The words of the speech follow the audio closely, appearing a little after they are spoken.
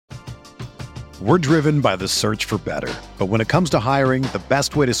We're driven by the search for better. But when it comes to hiring, the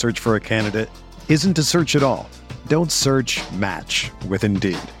best way to search for a candidate isn't to search at all. Don't search, match with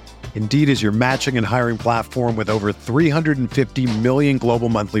Indeed. Indeed is your matching and hiring platform with over 350 million global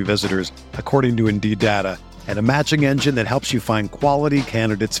monthly visitors, according to Indeed data, and a matching engine that helps you find quality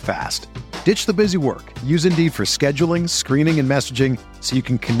candidates fast. Ditch the busy work. Use Indeed for scheduling, screening, and messaging so you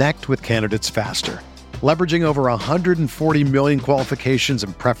can connect with candidates faster. Leveraging over 140 million qualifications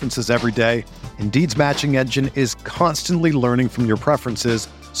and preferences every day, Indeed's matching engine is constantly learning from your preferences,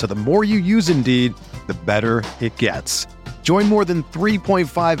 so the more you use Indeed, the better it gets. Join more than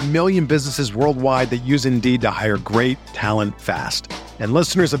 3.5 million businesses worldwide that use Indeed to hire great talent fast. And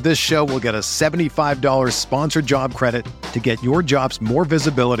listeners of this show will get a $75 sponsored job credit to get your jobs more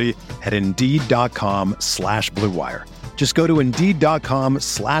visibility at Indeed.com/Blue Wire. Just go to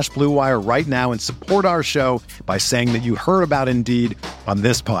Indeed.com/Blue Wire right now and support our show by saying that you heard about Indeed on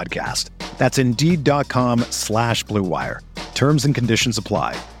this podcast. That's Indeed.com/Blue Wire. Terms and conditions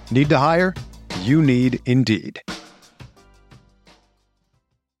apply. Need to hire? You need Indeed.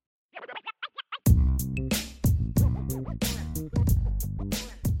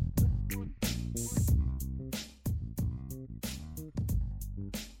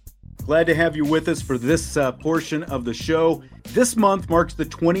 Glad to have you with us for this portion of the show. This month marks the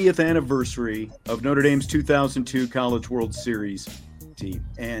 20th anniversary of Notre Dame's 2002 College World Series team.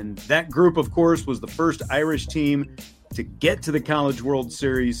 And that group, of course, was the first Irish team to get to the College World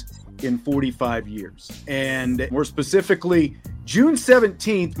Series in 45 years. And more specifically, June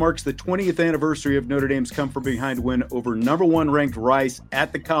 17th marks the 20th anniversary of Notre Dame's come-from-behind win over number one ranked Rice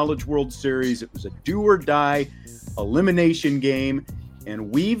at the College World Series. It was a do-or-die elimination game.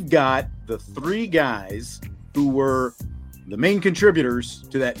 And we've got the three guys who were the main contributors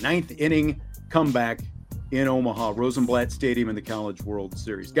to that ninth inning comeback in Omaha, Rosenblatt Stadium in the College World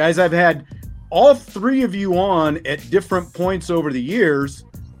Series. Guys, I've had all three of you on at different points over the years,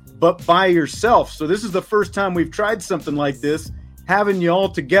 but by yourself. So this is the first time we've tried something like this, having you all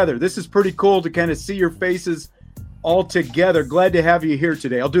together. This is pretty cool to kind of see your faces all together. Glad to have you here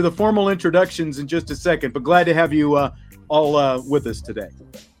today. I'll do the formal introductions in just a second, but glad to have you all with us today.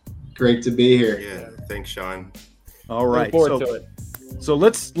 Great to be here. Yeah, thanks, Sean. All right, so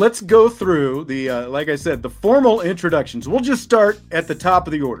let's go through the like I said, the formal introductions. We'll just start at the top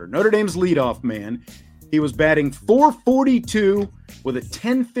of the order. Notre Dame's leadoff man. He was batting .442 with a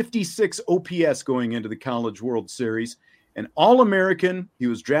 1056 OPS going into the College World Series. An All-American. He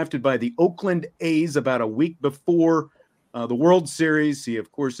was drafted by the Oakland A's about a week before the World Series. He,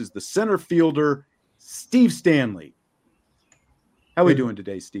 of course, is the center fielder, Steve Stanley. How are we doing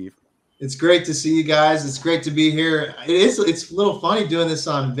today, Steve? It's great to see you guys. It's great to be here. It's a little funny doing this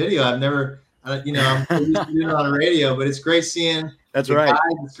on video. I've never, I'm used to doing it on radio, but it's great seeing. That's right. Guys.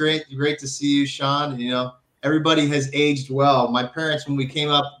 It's great to see you, Sean. Everybody has aged well. My parents, when we came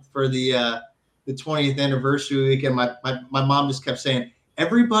up for the 20th anniversary weekend, my mom just kept saying,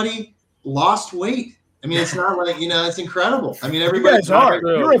 everybody lost weight. I mean, it's not like, it's incredible. I mean, everybody's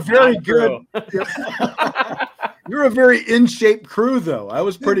You're a very good. You're a very in-shape crew, though. I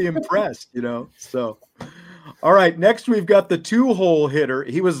was pretty impressed, So, all right, next we've got the two-hole hitter.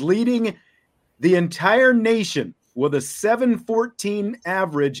 He was leading the entire nation with a 714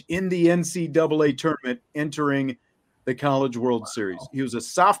 average in the NCAA tournament entering the College World Series. He was a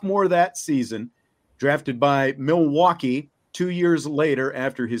sophomore that season, drafted by Milwaukee 2 years later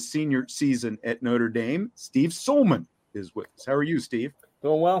after his senior season at Notre Dame. Steve Sollmann is with us. How are you, Steve?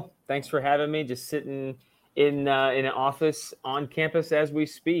 Doing well. Thanks for having me. Just sitting in an office on campus as we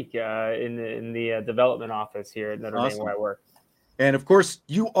speak, in the development office here at Notre Dame where I work. And of course,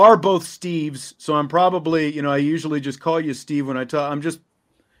 you are both Steves, so I'm probably, I usually just call you Steve when I talk.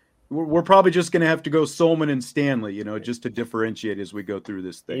 We're probably just going to have to go Sollmann and Stanley, just to differentiate as we go through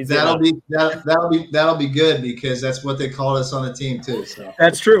this thing. That'll be good because that's what they called us on the team too. So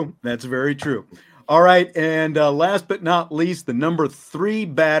that's true. That's very true. All right, and last but not least, the number 3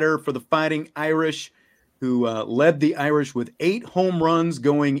 batter for the Fighting Irish, who led the Irish with 8 home runs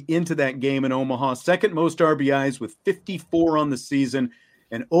going into that game in Omaha. Second most RBIs with 54 on the season.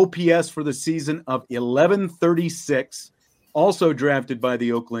 An OPS for the season of 1136. Also drafted by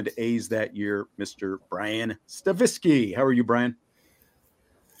the Oakland A's that year, Mr. Brian Stavisky. How are you, Brian?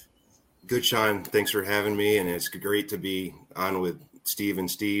 Good, Sean. Thanks for having me, and it's great to be on with Steve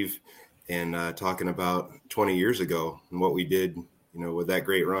and talking about 20 years ago and what we did, with that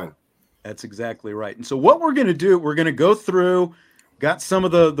great run. That's exactly right. And so what we're going to do, we're going to go through, got some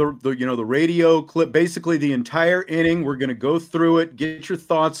of the radio clip, basically the entire inning. We're going to go through it, get your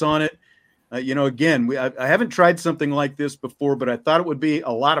thoughts on it. Again, I haven't tried something like this before, but I thought it would be a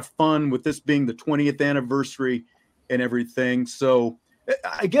lot of fun with this being the 20th anniversary and everything. So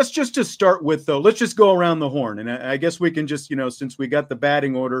I guess just to start with, though, let's just go around the horn. And I guess we can just, since we got the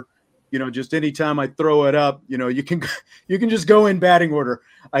batting order, just anytime I throw it up, you can just go in batting order,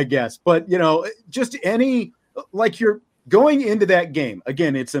 I guess. But, just you're going into that game.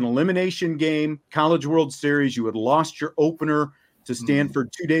 Again, it's an elimination game, College World Series. You had lost your opener to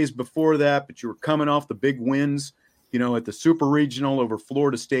Stanford 2 days before that, but you were coming off the big wins, at the Super Regional over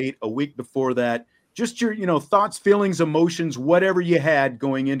Florida State a week before that. Just your, thoughts, feelings, emotions, whatever you had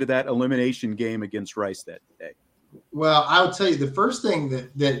going into that elimination game against Rice that day. Well, I would tell you the first thing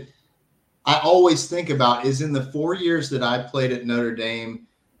that I always think about is in the 4 years that I played at Notre Dame,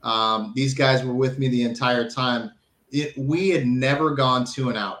 these guys were with me the entire time. We had never gone 2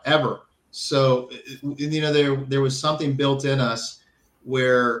 and out ever. So, there was something built in us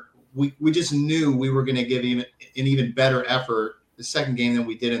where we just knew we were going to give an even better effort the second game than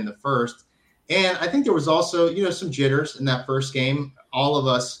we did in the first. And I think there was also, some jitters in that first game. All of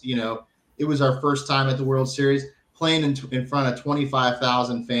us, it was our first time at the World Series playing in front of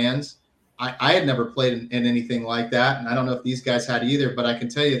 25,000 fans. I had never played in anything like that. And I don't know if these guys had either, but I can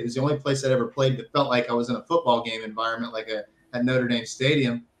tell you it was the only place I'd ever played that felt like I was in a football game environment, like at Notre Dame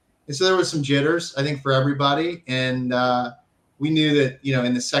Stadium. And so there was some jitters, I think, for everybody. And we knew that,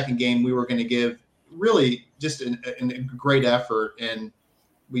 in the second game, we were going to give really just a great effort. And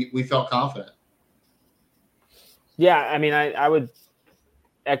we felt confident. Yeah, I mean, I would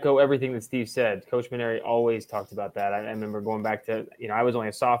echo everything that Steve said. Coach Maneri always talked about that. I remember going back to, I was only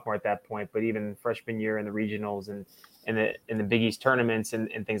a sophomore at that point, but even freshman year in the regionals and in the Big East tournaments and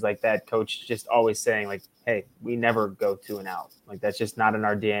things like that, Coach just always saying, like, hey, we never go 2 and out. Like, that's just not in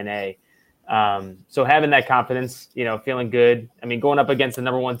our DNA. So having that confidence, feeling good. I mean, going up against the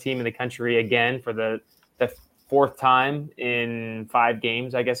number 1 team in the country again for the 4th time in 5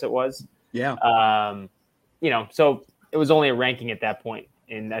 games, I guess it was. Yeah. So it was only a ranking at that point.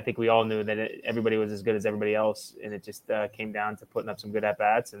 And I think we all knew that everybody was as good as everybody else. And it just came down to putting up some good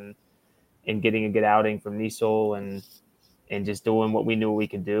at-bats and getting a good outing from Niesel and just doing what we knew we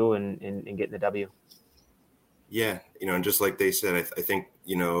could do and getting the W. Yeah. And just like they said, I think,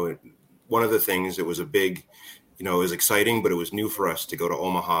 one of the things that was a big, it was exciting, but it was new for us to go to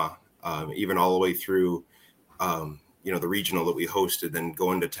Omaha, even all the way through, the regional that we hosted, then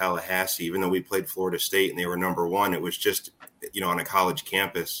going to Tallahassee, even though we played Florida State and they were number 1, it was just, on a college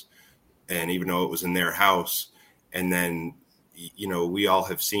campus. And even though it was in their house, and then, we all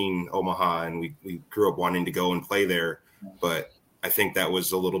have seen Omaha and we grew up wanting to go and play there. But I think that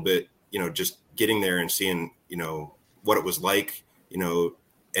was a little bit, just getting there and seeing, what it was like,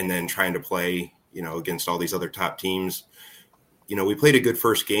 and then trying to play, against all these other top teams. We played a good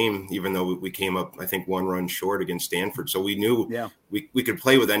first game, even though we came up, I think, 1 run short against Stanford. So we knew we could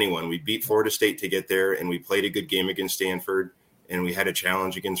play with anyone. We beat Florida State to get there, and we played a good game against Stanford, and we had a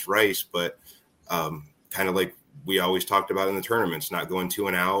challenge against Rice. But kind of like we always talked about in the tournaments, not going 2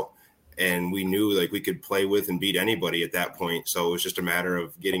 and out. And we knew like we could play with and beat anybody at that point. So it was just a matter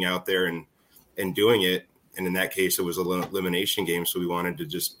of getting out there and doing it. And in that case, it was an elimination game. So we wanted to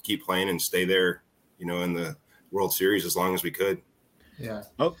just keep playing and stay there, in the World Series as long as we could. Yeah.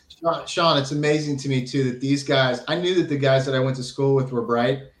 Oh, Sean, it's amazing to me too that these guys, I knew that the guys that I went to school with were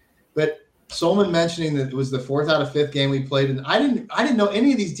bright, but Sollmann mentioning that it was the 4th out of 5th game we played, and I didn't know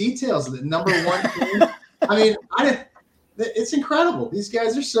any of these details of the number 1 team. I mean, it's incredible. These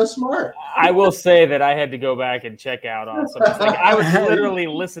guys are so smart. I will say that I had to go back and check out on some. Like, I was literally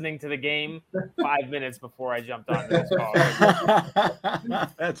listening to the game 5 minutes before I jumped on this call.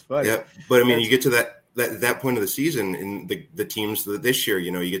 That's funny. Yeah, but I mean, you get to that point of the season, and the teams that this year,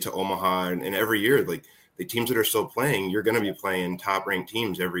 you get to Omaha, and every year, like the teams that are still playing, you're going to be playing top-ranked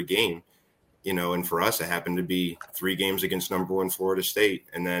teams every game, and for us, it happened to be 3 games against number 1 Florida State,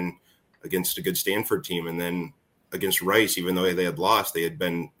 and then against a good Stanford team, and then against Rice, even though they had lost, they had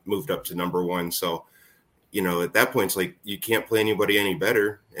been moved up to number 1. So, at that point, it's like you can't play anybody any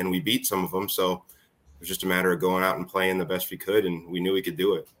better, and we beat some of them. So it was just a matter of going out and playing the best we could, and we knew we could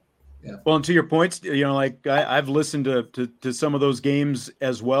do it. Yeah. Well, and to your points, like I've listened to some of those games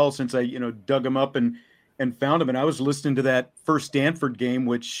as well since I, dug them up and found them. And I was listening to that first Stanford game,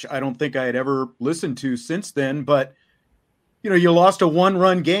 which I don't think I had ever listened to since then. But, you lost a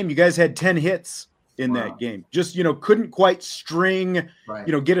 1-run game. You guys had 10 hits in that game. Just, couldn't quite string,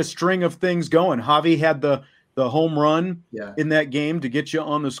 get a string of things going. Javi had the home run in that game to get you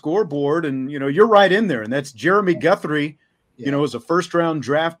on the scoreboard. And, you're right in there. And that's Jeremy Guthrie. As a first-round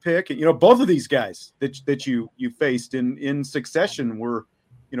draft pick, both of these guys that you faced in succession were,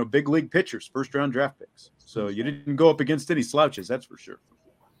 big league pitchers, first round draft picks. So you didn't go up against any slouches, that's for sure.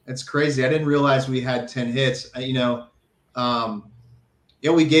 It's crazy. I didn't realize we had 10 hits. We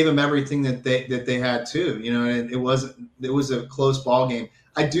gave them everything that they had too. And it was a close ball game.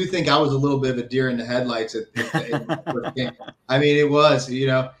 I do think I was a little bit of a deer in the headlights at the first game. I mean, it was.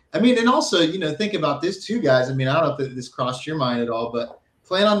 And also, think about this too, guys. I mean, I don't know if this crossed your mind at all, but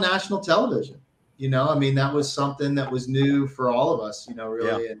playing on national television. That was something that was new for all of us.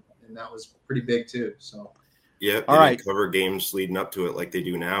 Really, and that was pretty big too. So. Yeah, all right. Cover games leading up to it like they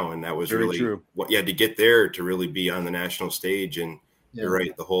do now, and that was very really true. What you had to get there to really be on the national stage. And you're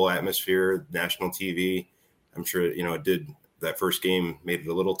right, the whole atmosphere, national TV. I'm sure it did. That first game made it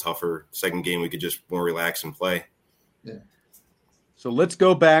a little tougher. Second game, we could just more relax and play. Yeah. So let's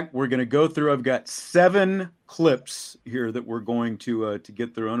go back. We're going to go through. I've got 7 clips here that we're going to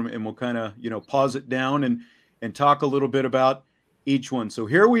get through, and we'll kind of pause it down and talk a little bit about each one. So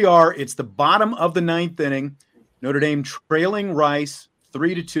here we are. It's the bottom of the 9th inning. Notre Dame trailing Rice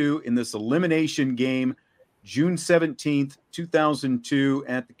 3-2 in this elimination game, June 17th, 2002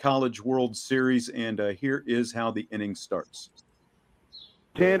 at the College World Series. And here is how the inning starts.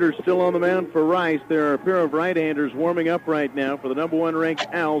 Left-handers still on the mound for Rice. There are a pair of right-handers warming up right now for the number 1 ranked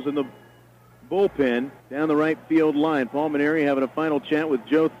Owls in the bullpen down the right field line. Paul Maneri having a final chat with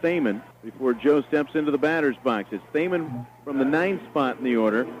Joe Thaman before Joe steps into the batter's box. It's Thaman from the 9th spot in the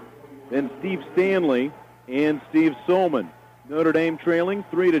order, then Steve Stanley and Steve Sollmann. Notre Dame trailing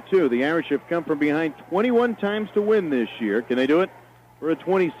 3-2. The Irish have come from behind 21 times to win this year. Can they do it for a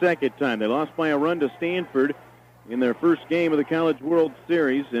 22nd time? They lost by a run to Stanford in their first game of the College World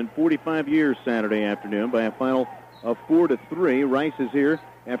Series in 45 years Saturday afternoon by a final of 4-3. Rice is here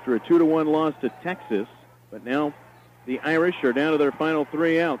after a 2-1 loss to Texas. But now the Irish are down to their final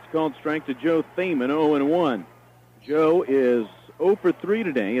 3 outs. Called strike to Joe Thaman, 0-1. Joe is 0 for 3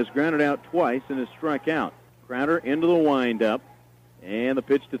 today, has grounded out twice and has struck out. Crowder into the windup, and the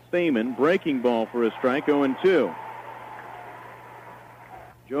pitch to Thaman, breaking ball for a strike, 0-2.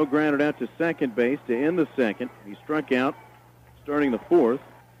 Joe grounded out to second base to end the second. He struck out starting the 4th,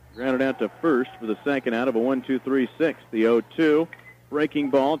 grounded out to first for the second out of a 1-2-3-6. The 0-2, breaking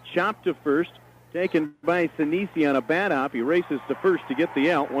ball, chopped to first, taken by Sinisi on a bat hop. He races to first to get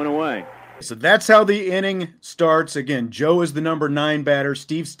the out, 1 away. So that's how the inning starts. Again, Joe is the number 9 batter.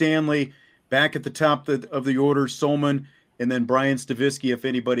 Steve Stanley back at the top of the order, Sollmann, and then Brian Stavisky if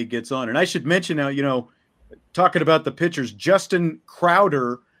anybody gets on. And I should mention now, talking about the pitchers, Justin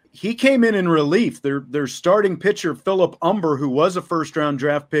Crowder, he came in relief. Their starting pitcher, Philip Umber, who was a first-round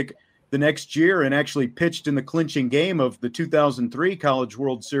draft pick the next year and actually pitched in the clinching game of the 2003 College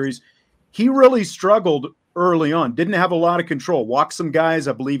World Series, he really struggled early on. Didn't have a lot of control. Walked some guys.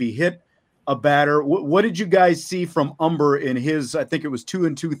 I believe he hit a batter. What did you guys see from Umber in his, I think it was 2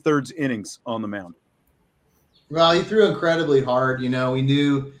 2/3 innings on the mound? Well, he threw incredibly hard. We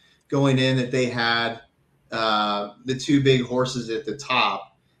knew going in that they had the 2 big horses at the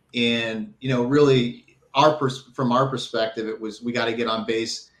top. And, really from our perspective, it was, we got to get on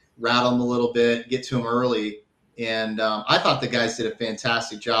base, rattle them a little bit, get to them early. And I thought the guys did a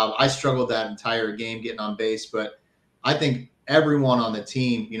fantastic job. I struggled that entire game getting on base, but I think everyone on the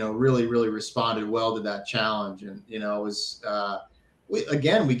team, really, really responded well to that challenge. And, it was, we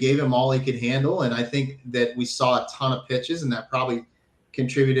gave him all he could handle. And I think that we saw a ton of pitches, and that probably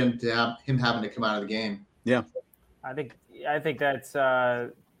contributed to him having to come out of the game. Yeah. I think that's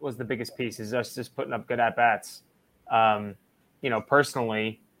was the biggest piece, is us just putting up good at-bats.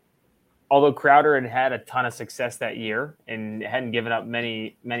 Personally, although Crowder had a ton of success that year and hadn't given up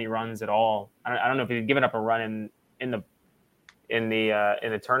many runs at all, I don't know if he had given up a run in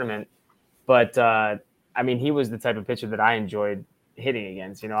the tournament, but he was the type of pitcher that I enjoyed hitting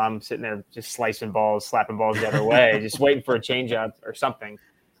against. I'm sitting there just slicing balls, slapping balls the other way, just waiting for a changeup or something.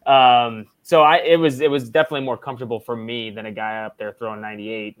 So it was definitely more comfortable for me than a guy up there throwing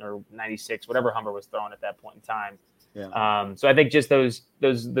 98 or 96, whatever Humber was throwing at that point in time. Yeah. So I think just those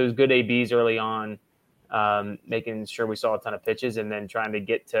good ABs early on, making sure we saw a ton of pitches, and then trying to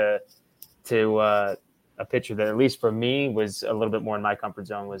get to a pitcher that, at least for me, was a little bit more in my comfort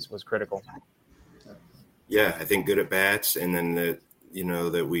zone was critical. Yeah, I think good at bats, and then that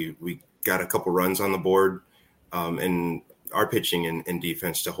we got a couple runs on the board, and our pitching and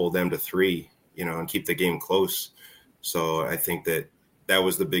defense to hold them to 3, and keep the game close. So I think that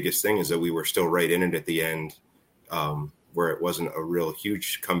was the biggest thing, is that we were still right in it at the end, where it wasn't a real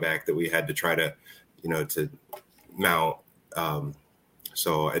huge comeback that we had to try to, to mount.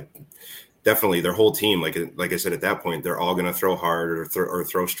 So definitely their whole team, like I said, at that point, they're all going to throw hard or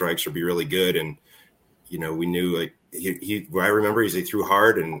throw strikes or be really good. And, we knew, I remember he threw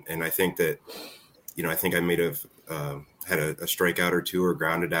hard, and I think that, I think I may have had a strikeout or two or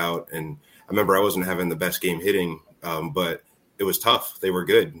grounded out. And I remember I wasn't having the best game hitting, but it was tough. They were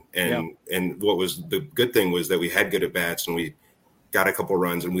good. And what was the good thing was that we had good at bats and we got a couple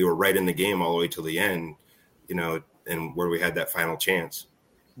runs and we were right in the game all the way till the end, and where we had that final chance.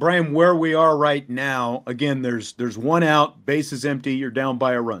 Brian, where we are right now, again, there's one out, base is empty, you're down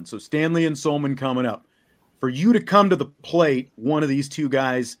by a run. So Stanley and Sollmann coming up. For you to come to the plate, one of these two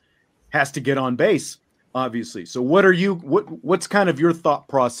guys has to get on base, obviously. So what's kind of your thought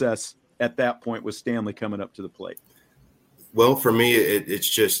process at that point with Stanley coming up to the plate? Well, for me, it's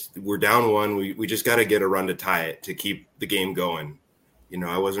just we're down one. We just got to get a run to tie it to keep the game going.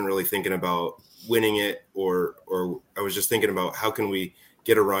 I wasn't really thinking about winning it or I was just thinking about how can we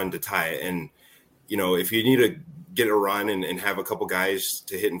get a run to tie it. And, if you need to get a run and have a couple guys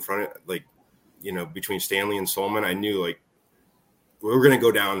to hit in front of, between Stanley and Sollmann, I knew we're going to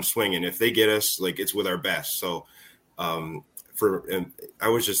go down swinging. If they get us, it's with our best. So I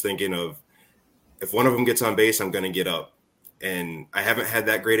was just thinking of if one of them gets on base, I'm going to get up. And I haven't had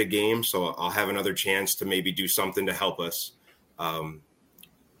that great a game, so I'll have another chance to maybe do something to help us.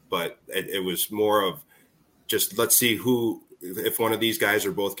 But it was more of just let's see if one of these guys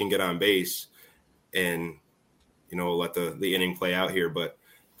or both can get on base and, let the inning play out here. But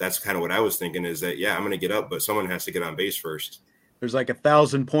that's kind of what I was thinking is that, I'm going to get up, but someone has to get on base first. There's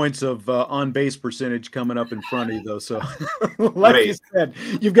 1,000 points of on-base percentage coming up in front of you, though. So, like you said,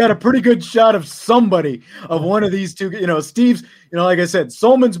 you've got a pretty good shot of somebody, of one of these two. Steve's, like I said,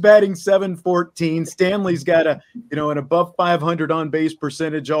 Sollmann's batting .714. Stanley's got an above 500 on-base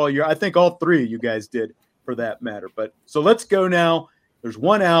percentage all year. I think all three of you guys did, for that matter. But so let's go now. There's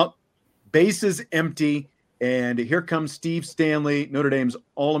one out, base is empty, and here comes Steve Stanley, Notre Dame's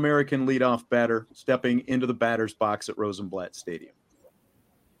All-American leadoff batter, stepping into the batter's box at Rosenblatt Stadium.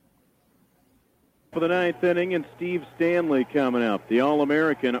 For the ninth inning, and Steve Stanley coming up, the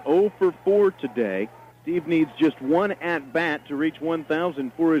All-American 0 for 4 today. Steve needs just one at-bat to reach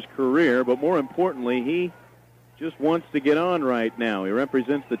 1,000 for his career, but more importantly, he just wants to get on right now. He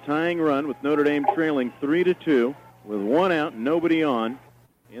represents the tying run with Notre Dame trailing 3-2 with one out and nobody on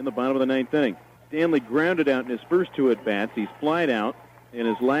in the bottom of the ninth inning. Stanley grounded out in his first two at-bats. He's flied out in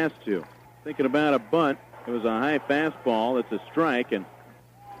his last two. Thinking about a bunt. It was a high fastball. It's a strike, and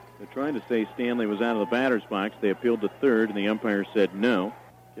they're trying to say Stanley was out of the batter's box. They appealed to third, and the umpire said no.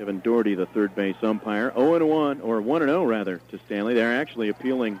 Kevin Doherty, the third base umpire, 0-1, or 1-0 rather, to Stanley. They're actually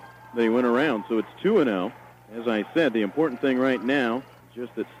appealing that he went around, so it's 2-0. As I said, the important thing right now is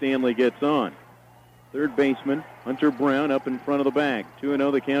just that Stanley gets on. Third baseman, Hunter Brown, up in front of the bag.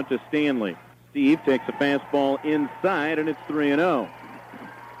 2-0 the count to Stanley. Steve takes a fastball inside, and it's 3-0.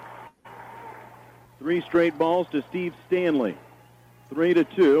 Three straight balls to Steve Stanley.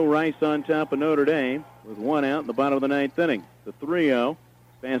 3-2, Rice on top of Notre Dame with one out in the bottom of the ninth inning. The 3-0,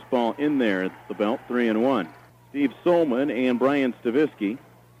 fastball in there at the belt, 3-1. Steve Sollmann and Brian Stavisky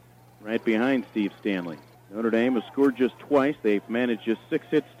right behind Steve Stanley. Notre Dame has scored just twice. They've managed just 6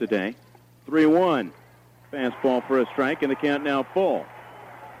 hits today. 3-1, fastball for a strike, and the count now full.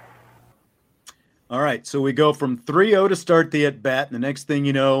 All right, so we go from 3-0 to start the at-bat, and the next thing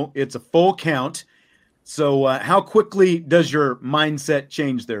you know, it's a full count. So how quickly does your mindset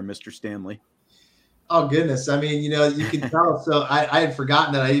change there, Mr. Stanley? Oh, goodness. I mean, you can tell. So I had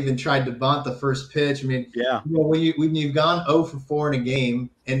forgotten that I even tried to bunt the first pitch. I mean, when you've gone 0 for 4 in a game,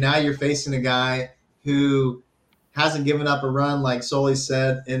 and now you're facing a guy who hasn't given up a run, like Sully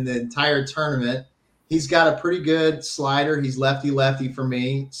said, in the entire tournament. He's got a pretty good slider. He's lefty for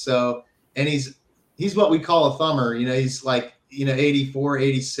me. So, and he's what we call a thumber. He's 84,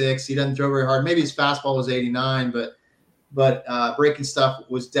 86. He doesn't throw very hard. Maybe his fastball was 89, but breaking stuff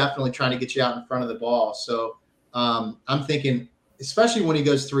was definitely trying to get you out in front of the ball. So I'm thinking, especially when he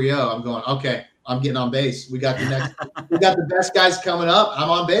goes 3-0, I'm going, okay, I'm getting on base. We got the best guys coming up. I'm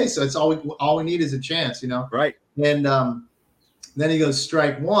on base. So it's all we need is a chance, Right. And then he goes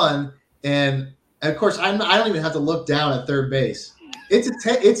strike one. And of course, I don't even have to look down at third base.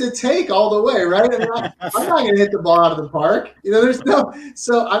 It's a take all the way, right? I'm not going to hit the ball out of the park. There's no.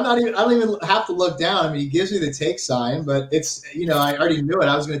 So I don't even have to look down. I mean, he gives me the take sign, but it's I already knew it.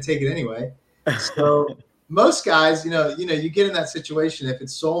 I was going to take it anyway. So most guys, you get in that situation. If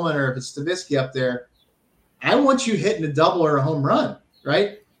it's Sollmann or if it's Stavisky up there, I want you hitting a double or a home run,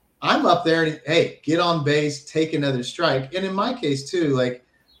 right? I'm up there and hey, get on base, take another strike. And in my case too,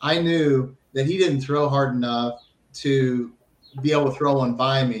 I knew that he didn't throw hard enough to be able to throw one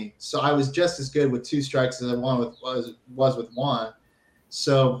by me. So I was just as good with 2 strikes as I was with 1.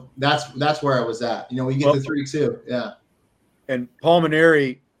 So that's where I was at. We get to 3-2. Yeah. And Paul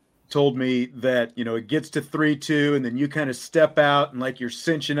Maneri told me that, it gets to 3-2 and then you kind of step out and like you're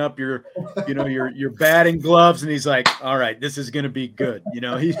cinching up your batting gloves. And he's like, all right, this is going to be good.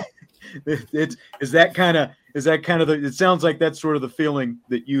 It sounds like that's sort of the feeling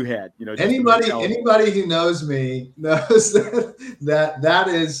that you had, anybody who knows me knows that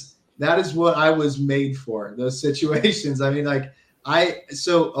is what I was made for, those situations. I mean,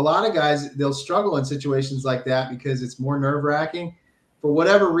 so a lot of guys, they'll struggle in situations like that because it's more nerve-wracking. For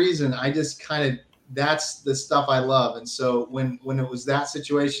whatever reason, I just that's the stuff I love. And so when it was that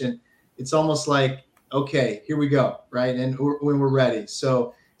situation, it's almost like, okay, here we go, right? And when we're ready.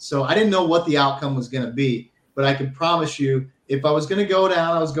 So I didn't know what the outcome was going to be, but I can promise you, if I was going to go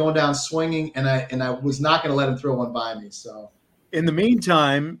down, I was going down swinging, and I was not going to let him throw one by me. So in the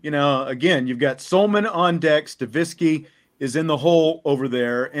meantime, again, you've got Sollmann on deck. Stavisky is in the hole over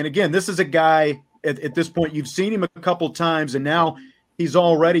there. And again, this is a guy at this point, you've seen him a couple times, and now he's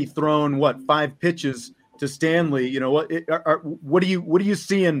already thrown 5 pitches to Stanley. What are you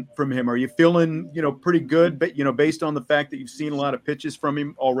seeing from him? Are you feeling, pretty good, but based on the fact that you've seen a lot of pitches from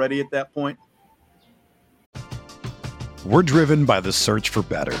him already at that point? We're driven by the search for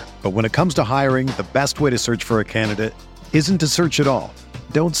better. But when it comes to hiring, the best way to search for a candidate isn't to search at all.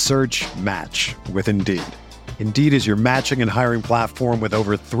 Don't search, match with Indeed. Indeed is your matching and hiring platform with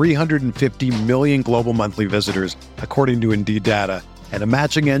over 350 million global monthly visitors, according to Indeed data, and a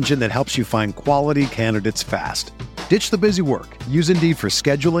matching engine that helps you find quality candidates fast. Ditch the busy work. Use Indeed for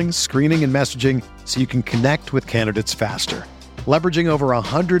scheduling, screening, and messaging so you can connect with candidates faster. Leveraging over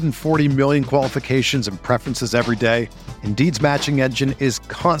 140 million qualifications and preferences every day, Indeed's matching engine is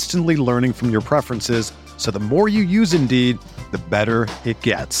constantly learning from your preferences, so the more you use Indeed, the better it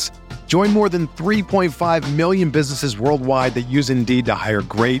gets. Join more than 3.5 million businesses worldwide that use Indeed to hire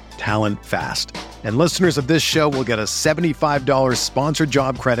great talent fast. And listeners of this show will get a $75 sponsored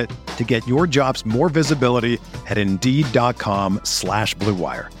job credit to get your jobs more visibility at Indeed.com/Blue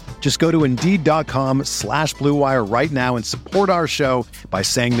Wire. Just go to Indeed.com/Blue Wire right now and support our show by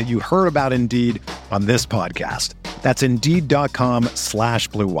saying that you heard about Indeed on this podcast. That's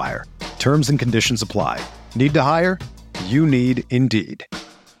Indeed.com/Blue Wire. Terms and conditions apply. Need to hire? You need Indeed.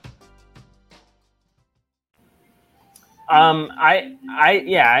 I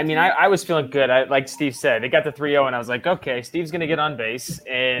was feeling good. Like Steve said, it got to 3-0 and I was like, okay, Steve's going to get on base.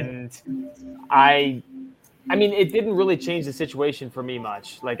 And it didn't really change the situation for me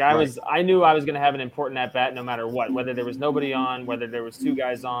much. I knew I was going to have an important at bat no matter what, whether there was nobody on, whether there was 2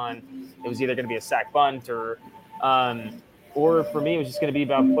 guys on, it was either going to be a sac bunt or for me, it was just going to be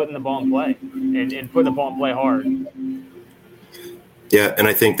about putting the ball in play and putting the ball in play hard. Yeah, and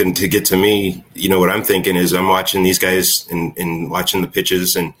I think then to get to me, what I'm thinking is I'm watching these guys and watching the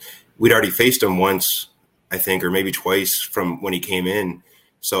pitches, and we'd already faced him once, I think, or maybe twice from when he came in.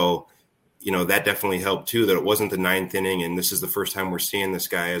 So, that definitely helped too, that it wasn't the 9th inning, and this is the first time we're seeing this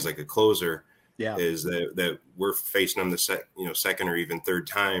guy as like a closer. Yeah, is that we're facing him the second or even third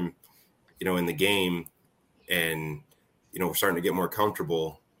time, in the game, and we're starting to get more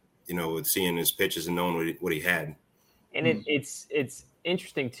comfortable, with seeing his pitches and knowing what he had. And it's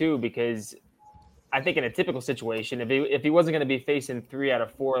interesting too, because I think in a typical situation, if he wasn't going to be facing 3 out of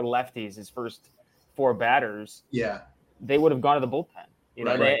 4 lefties, his first 4 batters, they would have gone to the bullpen.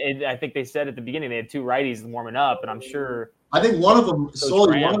 I think they said at the beginning they had 2 righties warming up, and I'm sure. I think one of them,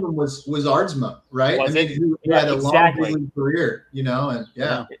 Sully, one of them was Ardsma, right? Who had a long career, and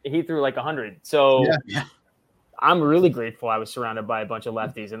he threw like 100. So. Yeah. I'm really grateful I was surrounded by a bunch of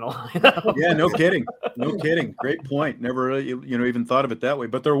lefties in the lineup. Yeah, no kidding. Great point. Never really, even thought of it that way.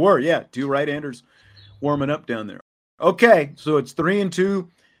 But there were, 2 right-handers warming up down there. Okay, so it's 3-2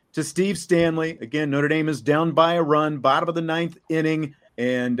 to Steve Stanley. Again, Notre Dame is down by a run, bottom of the 9th inning,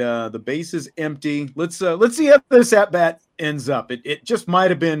 and the base is empty. Let's see how this at-bat ends up. It just might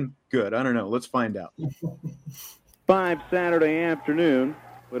have been good. I don't know. Let's find out. 5 Saturday afternoon.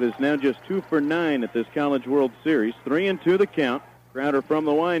 But is now just 2 for 9 at this College World Series. 3-2 the count. Crowder from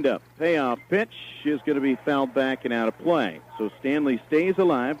the windup. Payoff pitch is going to be fouled back and out of play. So Stanley stays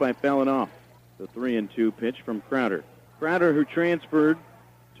alive by fouling off the 3-2 pitch from Crowder. Crowder, who transferred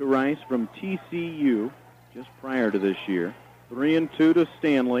to Rice from TCU just prior to this year. 3-2 to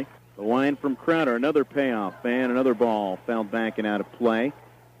Stanley. The line from Crowder, another payoff, and another ball fouled back and out of play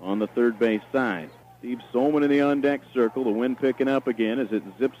on the third base side. Steve Sollmann in the on-deck circle. The wind picking up again as it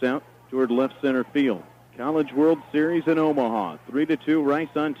zips out toward left center field. College World Series in Omaha. 3-2, Rice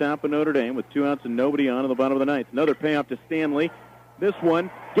on top of Notre Dame with 2 outs and nobody on in the bottom of the 9th. Another payoff to Stanley. This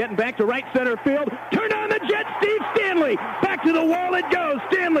one getting back to right center field. Turn on the jet, Steve Stanley. Back to the wall it goes.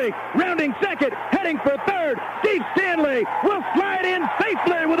 Stanley rounding second, heading for third. Steve Stanley will slide in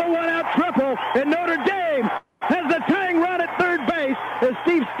safely with a one-out triple, and Notre Dame has the tying run at third base as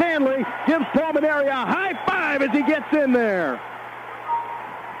Steve Stanley gives Palmineri a high five as he gets in there.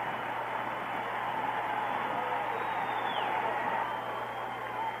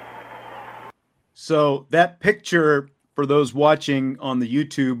 So that picture, for those watching on the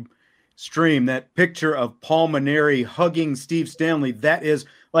YouTube stream, that picture of Palmineri hugging Steve Stanley, that is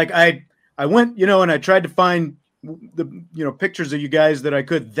like, I went, and I tried to find the, pictures of you guys that I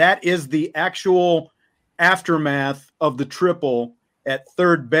could. That is the actual aftermath of the triple at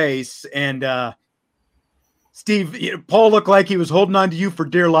third base. And Steve, Paul looked like he was holding on to you for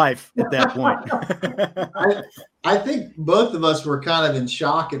dear life at that point. I think both of us were kind of in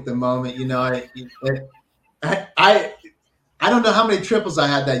shock at the moment. I don't know how many triples I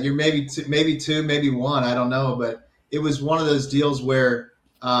had that year. Maybe two, maybe one. I don't know. But it was one of those deals where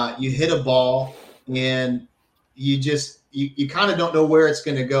you hit a ball and you kind of don't know where it's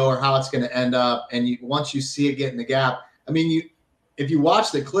going to go or how it's going to end up. And once you see it get in the gap, I mean, if you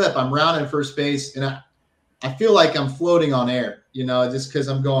watch the clip, I'm rounding first base and I feel like I'm floating on air, just because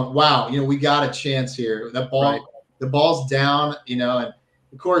I'm going, wow, we got a chance here. That ball, right. The ball's down, and of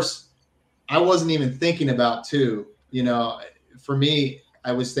course, I wasn't even thinking about two. For me,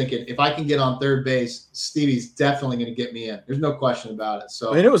 I was thinking if I can get on third base, Stevie's definitely going to get me in. There's no question about it.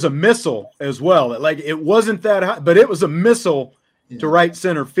 So, and it was a missile as well. Like it wasn't that high, but it was a missile to right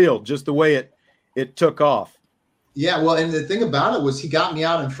center field, just the way it took off. Yeah, well, and the thing about it was he got me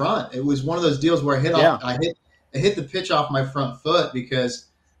out in front. It was one of those deals where I hit the pitch off my front foot because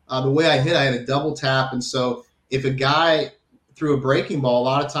the way I hit, I had a double tap, and so if a guy threw a breaking ball, a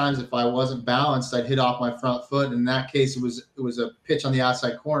lot of times if I wasn't balanced, I'd hit off my front foot. And in that case, it was a pitch on the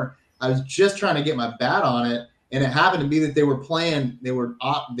outside corner. I was just trying to get my bat on it, and it happened to be that they're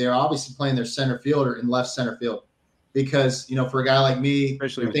obviously playing their center fielder in left center field because for a guy like me,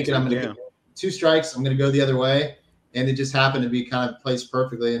 thinking I'm going to get 2 strikes, I'm going to go the other way. And it just happened to be kind of placed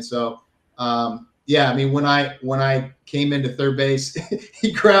perfectly. And so, I mean, when I came into third base,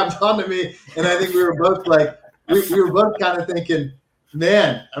 he grabbed onto me, and I think we were both like, we were both kind of thinking,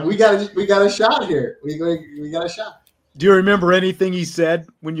 man, we got a shot here. We got a shot. Do you remember anything he said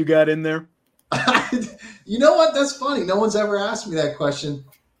when you got in there? You know what? That's funny. No one's ever asked me that question.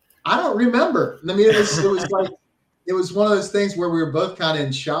 I don't remember. I mean, it was one of those things where we were both kind of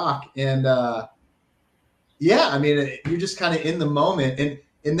in shock, and I mean, you're just kind of in the moment,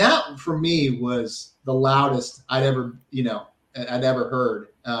 and that for me was the loudest I'd ever heard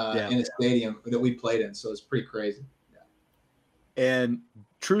in a stadium that we played in. So it's pretty crazy. Yeah. And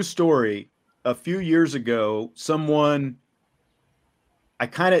true story, a few years ago, someone I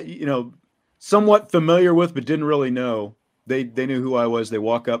kind of, somewhat familiar with, but didn't really know, they knew who I was. They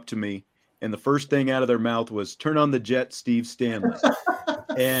walk up to me, and the first thing out of their mouth was, "Turn on the jet, Steve Stanley."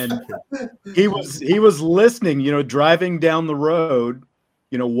 And he was listening, driving down the road,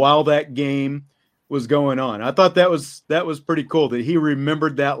 while that game was going on. I thought that was pretty cool that he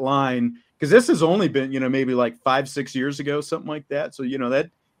remembered that line, because this has only been, maybe like 5-6 years ago, something like that. So,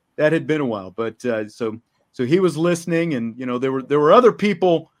 that had been a while, but so he was listening, and, there were other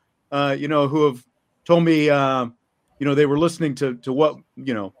people, who have told me, they were listening to what,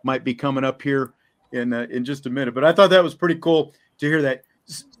 might be coming up here in just a minute. But I thought that was pretty cool to hear that.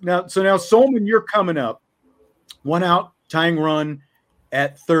 Now, Sollmann, you're coming up, 1 out, tying run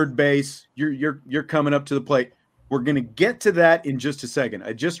at third base. You're coming up to the plate. We're going to get to that in just a second.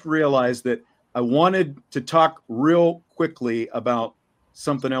 I just realized that I wanted to talk real quickly about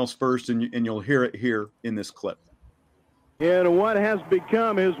something else first, and you'll hear it here in this clip. In what has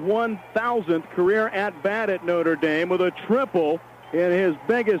become his 1,000th career at-bat at Notre Dame with a triple in his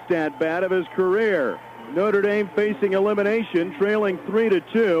biggest at-bat of his career. Notre Dame facing elimination, trailing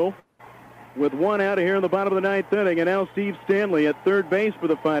 3-2 with 1 out here in the bottom of the 9th inning. And now Steve Stanley at third base for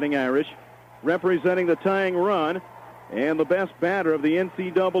the Fighting Irish, representing the tying run. And the best batter of the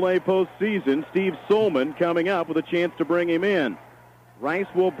NCAA postseason, Steve Sollmann, coming up with a chance to bring him in. Rice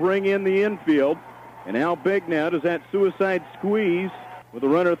will bring in the infield. And how big now does that suicide squeeze with the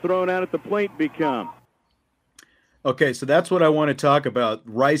runner thrown out at the plate become? Okay, so that's what I want to talk about,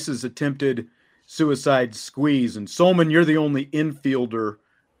 Rice's attempted suicide squeeze. And Sollmann, you're the only infielder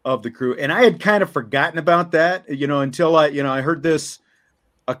of the crew. And I had kind of forgotten about that, until I heard this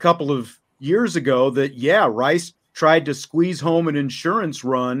a couple of years ago that, Rice tried to squeeze home an insurance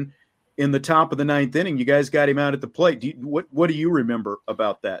run in the top of the 9th inning. You guys got him out at the plate. What do you remember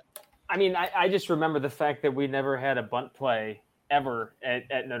about that? I mean, I just remember the fact that we never had a bunt play ever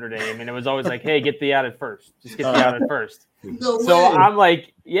at Notre Dame, and it was always like, "Hey, get the out at first. Just get the out at first." No So way. I'm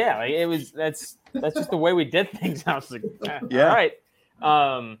like, "Yeah, like it was. That's just the way we did things." I was like, Yeah. "All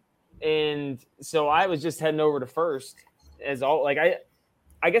right." And so I was just heading over to first as all like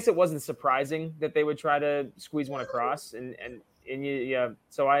I guess it wasn't surprising that they would try to squeeze one across, and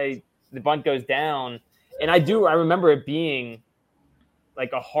so the bunt goes down, and I remember it being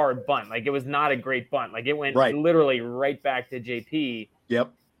like a hard bunt, like it was not a great bunt, like it went literally right back to JP.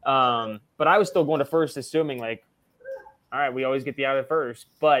 Yep. But I was still going to first, assuming like, all right, we always get the out at first,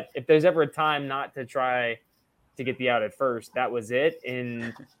 but if there's ever a time not to try to get the out at first, that was it,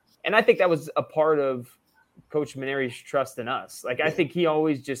 and I think that was a part of Coach Maneri's trust in us. Like, I think he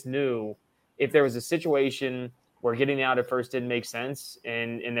always just knew if there was a situation where getting the out at first didn't make sense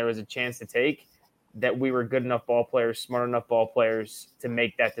and there was a chance to take, that we were good enough ball players, smart enough ball players to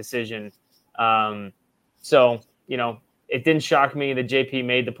make that decision. So, it didn't shock me that JP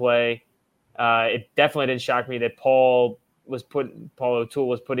made the play. It definitely didn't shock me that Paul O'Toole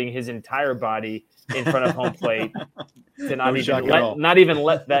was putting his entire body in front of home plate to not even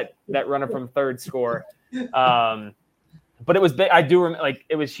let that runner from third score. But it was big. I do remember, like,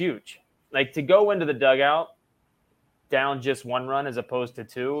 it was huge. Like, to go into the dugout down just one run as opposed to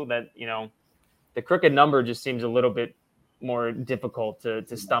two, that, the crooked number just seems a little bit more difficult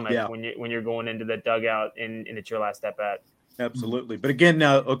to stomach when you're going into the dugout and it's your last at bat. Absolutely. But again,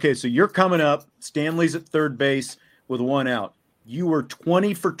 now, okay, so you're coming up. Stanley's at third base with one out. You were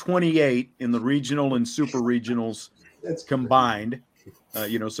 20 for 28 in the regional and super regionals combined.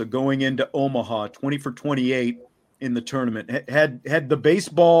 So going into Omaha, 20 for 28 in the tournament. Had the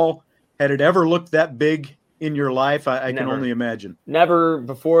baseball, had it ever looked that big in your life? I can only imagine. Never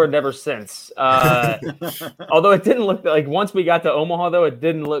before, never since. Although it didn't look like, once we got to Omaha, though, it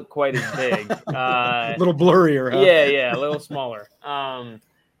didn't look quite as big. A little blurrier, huh? Yeah, a little smaller.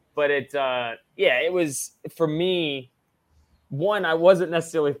 But it was, for me, one, I wasn't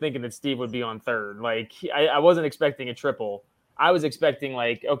necessarily thinking that Steve would be on third. Like, I wasn't expecting a triple. I was expecting,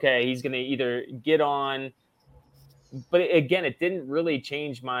 like, okay, he's going to either get on. But again, it didn't really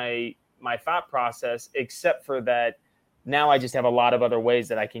change my thought process, except for that now I just have a lot of other ways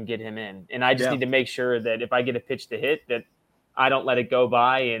that I can get him in. And I just need to make sure that if I get a pitch to hit, that I don't let it go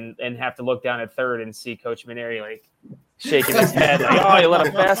by and have to look down at third and see Coach Maneri, like, shaking his head, like, oh, you let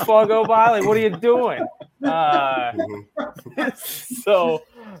a fastball go by? Like, what are you doing? So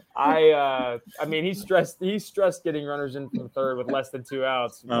he's stressed getting runners in from third with less than two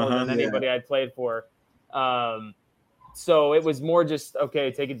outs more than anybody I'd played for. So it was more just,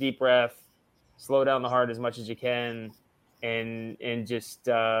 okay, take a deep breath, slow down the heart as much as you can, and just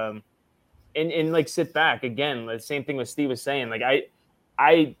like sit back. Again, the same thing with Steve was saying. Like,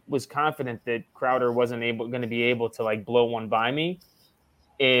 I was confident that Crowder wasn't going to be able to, like, blow one by me,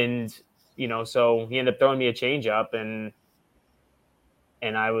 and so he ended up throwing me a changeup, and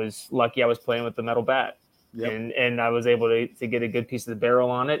I was lucky I was playing with the metal bat, and I was able to get a good piece of the barrel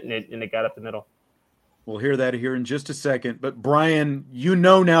on it, and it got up the middle. We'll hear that here in just a second. But, Brian,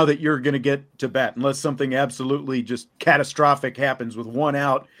 now that you're going to get to bat, unless something absolutely just catastrophic happens with one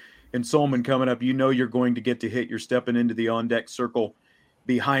out and Sollmann coming up, you're going to get to hit. You're stepping into the on-deck circle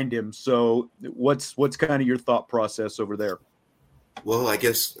behind him. So what's kind of your thought process over there? Well, I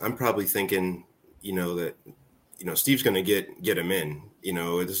guess I'm probably thinking, that, Steve's going to get him in.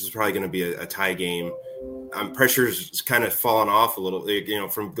 This is probably going to be a tie game. Pressure's kind of fallen off a little,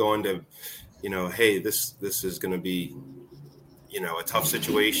 from going to – hey, this is going to be, a tough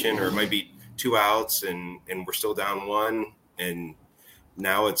situation, or it might be two outs and we're still down one. And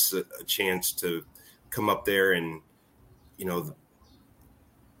now it's a chance to come up there and,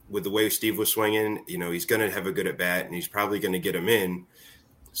 with the way Steve was swinging, he's going to have a good at bat and he's probably going to get him in.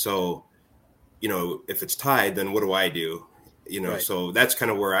 So, if it's tied, then what do I do? Right. So that's kind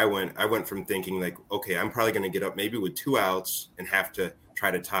of where I went. I went from thinking like, okay, I'm probably going to get up maybe with two outs and have to try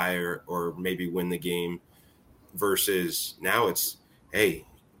to tie or maybe win the game, versus now it's, hey,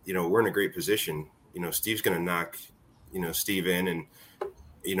 we're in a great position. Steve's going to knock, Steve in, and,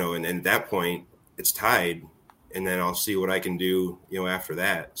 and at that point it's tied, and then I'll see what I can do, after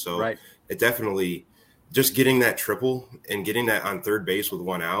that. So it definitely, just getting that triple and getting that on third base with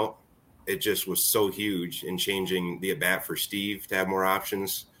one out, it just was so huge in changing the at bat for Steve to have more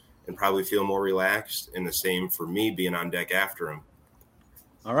options and probably feel more relaxed, and the same for me being on deck after him.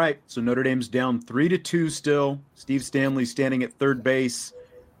 All right, so Notre Dame's down 3-2 still. Steve Stanley standing at third base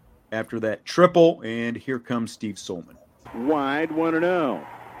after that triple, and here comes Steve Sollmann. Wide, 1-0.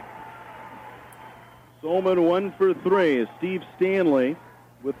 Sollmann 1 for 3 as Steve Stanley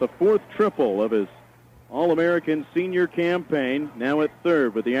with the fourth triple of his All-American senior campaign, now at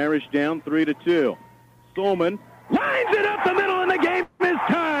third with the Irish down 3-2. Sollmann lines it up the middle, and the game is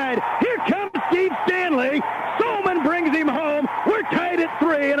tied. Here comes Steve Stanley. Sollmann brings him home. We're tied at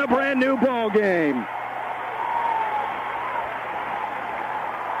 3 in a brand-new ball game.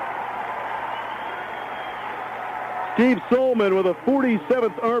 Steve Sollmann with a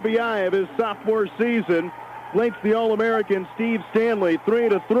 47th RBI of his sophomore season plates the All-American Steve Stanley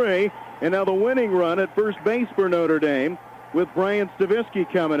 3-3. And now the winning run at first base for Notre Dame with Brian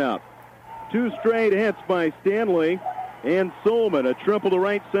Stavisky coming up. 2 straight hits by Stanley and Sollmann. A triple to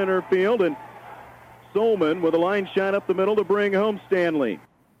right center field, and Sollmann with a line shot up the middle to bring home Stanley.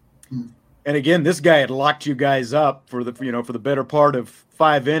 And again, this guy had locked you guys up for the better part of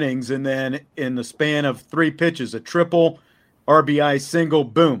 5 innings, and then in the span of 3 pitches, a triple, RBI single,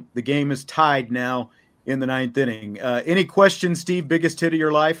 boom, the game is tied now in the 9th inning. Any questions, Steve? Biggest hit of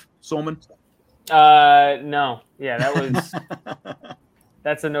your life, Sollmann? No. Yeah, that was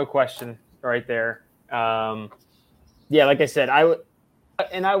that's a no question right there. Yeah, like I said,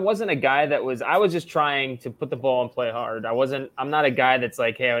 I wasn't a guy I was just trying to put the ball and play hard. I'm not a guy that's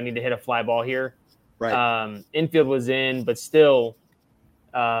like, hey, I need to hit a fly ball here. Right. Infield was in, but still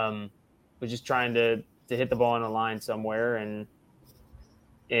was just trying to hit the ball on a line somewhere, and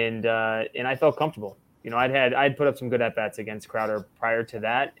I felt comfortable. I'd put up some good at-bats against Crowder prior to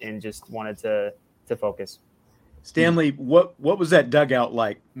that and just wanted to focus. Stanley, what was that dugout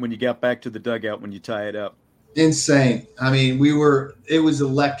like when you got back to the dugout when you tie it up? Insane. I mean, it was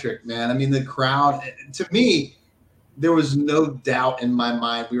electric, man. I mean, the crowd, to me, there was no doubt in my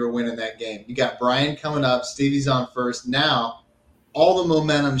mind we were winning that game. You got Brian coming up, Stevie's on first. Now, all the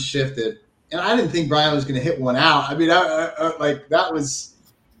momentum shifted. And I didn't think Brian was going to hit one out. I mean, that was,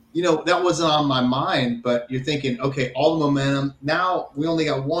 that wasn't on my mind, but you're thinking, okay, all the momentum. Now we only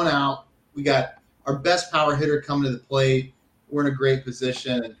got 1 out. We got our best power hitter coming to the plate. We're in a great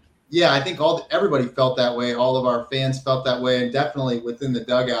position. And yeah, I think everybody felt that way. All of our fans felt that way, and definitely within the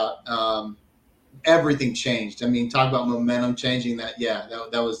dugout, everything changed. I mean, talk about momentum changing. That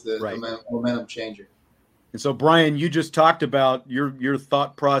was the right. momentum changer. And so, Brian, you just talked about your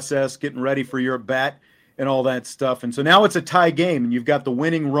thought process, getting ready for your bat and all that stuff. And so now it's a tie game, and you've got the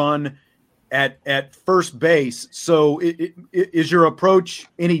winning run at first base. So is your approach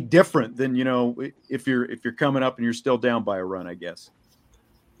any different than, if you're coming up and you're still down by a run, I guess?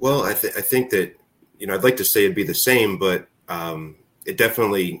 Well, I think that, I'd like to say it'd be the same, but it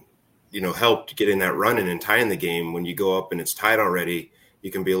definitely, helped get in that run and tying the game. When you go up and it's tied already,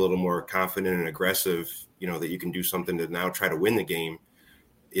 you can be a little more confident and aggressive, that you can do something to now try to win the game,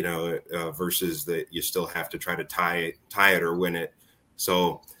 versus that you still have to try to tie it or win it.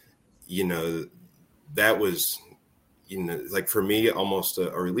 So, that was, like for me, almost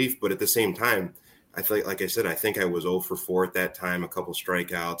a relief. But at the same time, I feel like I said, I think I was 0 for 4 at that time, a couple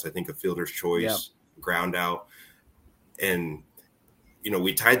strikeouts, I think a fielder's choice, ground out. And,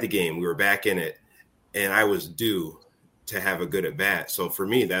 we tied the game. We were back in it, and I was due to have a good at bat. So for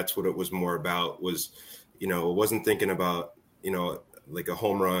me, that's what it was more about was, wasn't thinking about, like a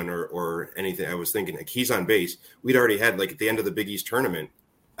home run or anything. I was thinking like he's on base. We'd already had like at the end of the Big East tournament,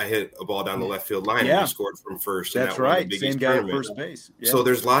 I hit a ball down the left field line and we scored from first. That's right. Same guy at first base. Yeah. So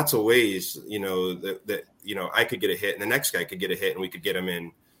there's lots of ways, that I could get a hit and the next guy could get a hit and we could get him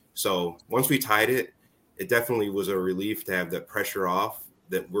in. So once we tied it, it definitely was a relief to have that pressure off,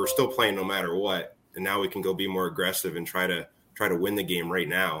 that we're still playing no matter what. And now we can go be more aggressive and try to win the game right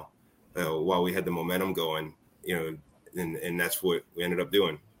now while we had the momentum going, and that's what we ended up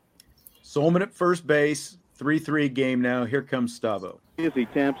doing. Sollmann at first base, 3-3 game now. Here comes Stavo. As he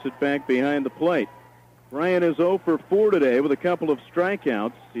taps it back behind the plate. Brian is 0 for 4 today with a couple of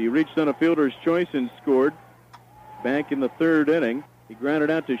strikeouts. He reached on a fielder's choice and scored back in the 3rd inning. He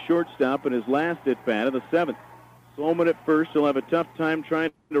grounded out to shortstop in his last at-bat of the 7th. Sollmann at first. He'll have a tough time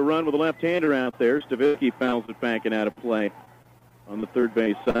trying to run with a left-hander out there. Stavisky fouls it back and out of play on the third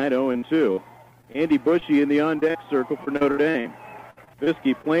base side, 0-2. Andy Bushy in the on-deck circle for Notre Dame.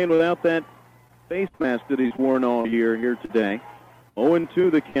 Stavisky playing without that face mask that he's worn all year here today.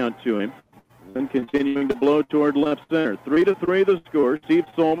 0-2 the count to him. And continuing to blow toward left center. 3-3 the score. Steve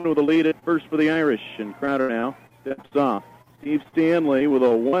Sollmann with a lead at first for the Irish. And Crowder now steps off. Steve Stanley with a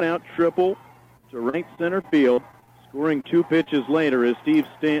 1-out triple to right center field. Scoring 2 pitches later as Steve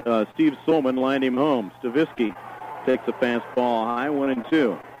Sollmann lined him home. Stavisky takes a fastball high,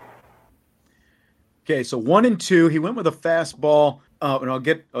 1-2. Okay, so 1-2. He went with a fastball, and I'll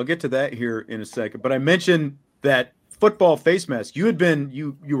get to that here in a second. But I mentioned that football face mask. You had been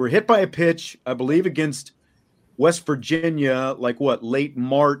you were hit by a pitch, I believe, against West Virginia, late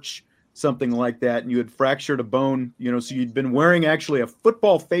March. something like that, and you had fractured a bone, so you'd been wearing actually a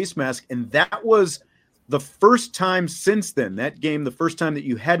football face mask, and that was the first time since then, that game, the first time that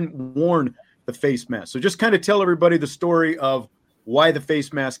you hadn't worn the face mask. So just kind of tell everybody the story of why the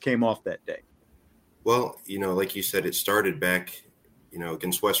face mask came off that day. Well, like you said, it started back,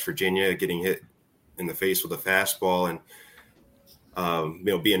 against West Virginia, getting hit in the face with a fastball, and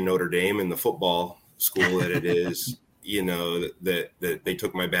being Notre Dame and the football school that it is, that they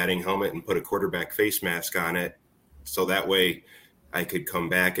took my batting helmet and put a quarterback face mask on it, so that way I could come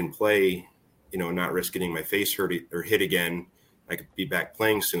back and play, not risk getting my face hurt or hit again. I could be back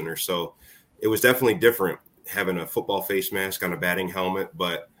playing sooner. So it was definitely different having a football face mask on a batting helmet,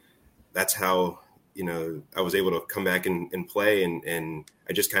 but that's how, I was able to come back and play, and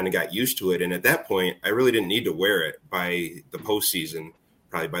I just kind of got used to it. And at that point, I really didn't need to wear it by the postseason,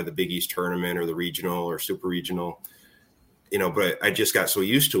 probably by the Big East tournament or the regional or super regional, but I just got so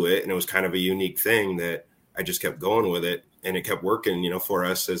used to it, and it was kind of a unique thing that I just kept going with it, and it kept working, for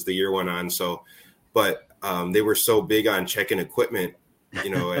us as the year went on. So, but they were so big on checking equipment,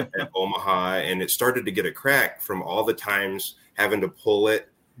 at Omaha, and it started to get a crack from all the times having to pull it,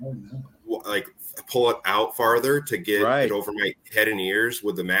 pull it out farther to get it over my head and ears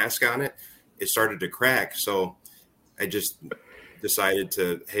with the mask on it. It started to crack. So I just decided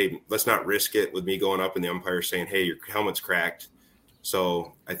to, hey, let's not risk it with me going up and the umpire saying, hey, your helmet's cracked.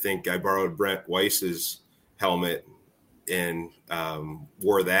 So I think I borrowed Brent Weiss's helmet and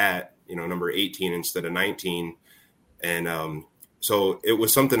wore that, number 18 instead of 19. And so it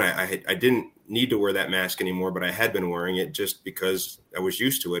was something I didn't need to wear that mask anymore, but I had been wearing it just because I was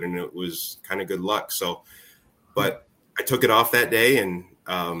used to it, and it was kind of good luck. So, but I took it off that day, and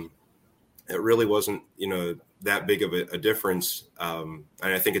it really wasn't, that big of a difference. And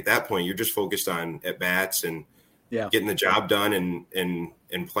I think at that point you're just focused on at bats and getting the job done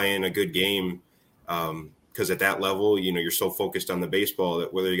and playing a good game. Because at that level, you're so focused on the baseball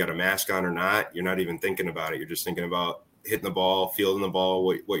that whether you got a mask on or not, you're not even thinking about it. You're just thinking about hitting the ball, fielding the ball,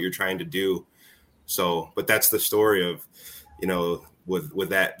 what you're trying to do. So, but that's the story of, with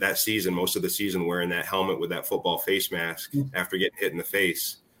that season, most of the season wearing that helmet with that football face mask after getting hit in the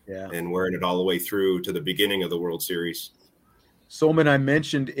face and wearing it all the way through to the beginning of the World Series. Sollmann, I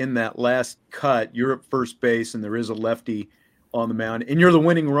mentioned in that last cut, you're at first base and there is a lefty on the mound, and you're the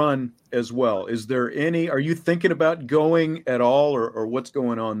winning run as well. Are you thinking about going at all, or what's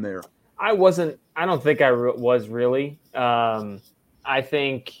going on there? I don't think I was really. I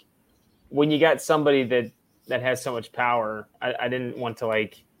think when you got somebody that has so much power, I didn't want to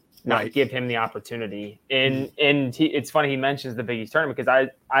not give him the opportunity. And it's funny he mentions the Big East tournament, because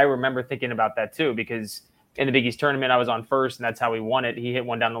I remember thinking about that too, because in the Big East tournament I was on first, and that's how we won it. He hit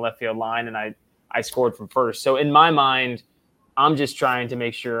one down the left field line, and I scored from first. So in my mind, I'm just trying to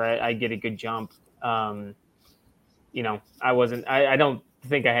make sure I get a good jump. I don't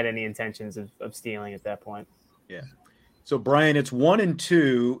think I had any intentions of stealing at that point. Yeah. So Brian, it's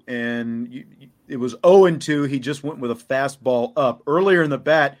 1-2, and it was 0-2. He just went with a fastball up earlier in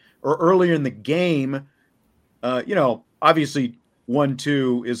the game. Obviously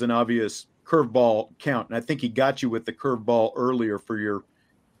 1-2 is an obvious curveball count, and I think he got you with the curveball earlier for your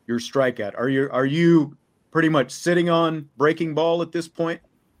strikeout. Are you pretty much sitting on breaking ball at this point?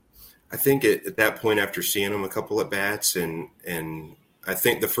 I think at that point, after seeing him a couple at bats, and I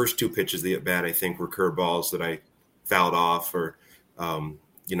think the first two pitches of the at bat, I think were curveballs that I fouled off or,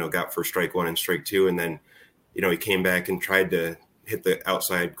 got for strike one and strike two. And then, he came back and tried to hit the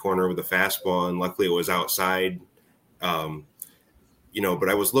outside corner with a fastball, and luckily it was outside. But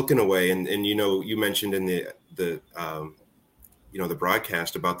I was looking away, and you mentioned in the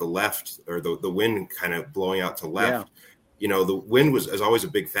broadcast about the left, or the wind kind of blowing out to left. Yeah. The wind is always a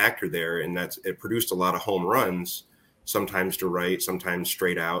big factor there, and it produced a lot of home runs, sometimes to right, sometimes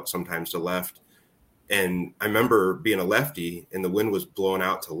straight out, sometimes to left. And I remember being a lefty and the wind was blowing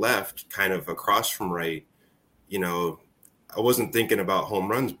out to left, kind of across from right. I wasn't thinking about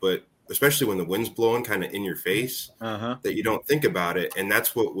home runs, but especially when the wind's blowing kind of in your face, that you don't think about it. And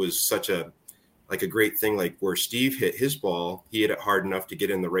that's what was such a great thing, like where Steve hit his ball, he hit it hard enough to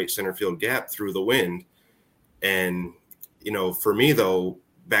get in the right center field gap through the wind. And, for me though,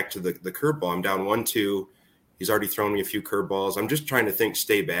 back to the curveball, I'm down 1-2. He's already thrown me a few curveballs. I'm just trying to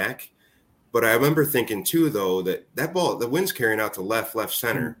stay back. But I remember thinking too, though, that ball, the wind's carrying out to left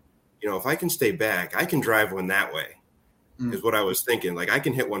center. If I can stay back, I can drive one that way, is what I was thinking. Like I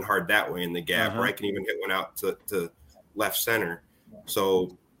can hit one hard that way in the gap, or I can even hit one out to left center.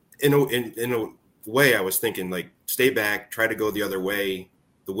 So in a way, I was thinking stay back, try to go the other way.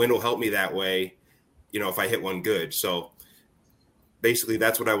 The wind will help me that way, if I hit one good. So basically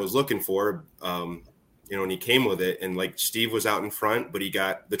that's what I was looking for. And he came with it, and like Steve was out in front, but he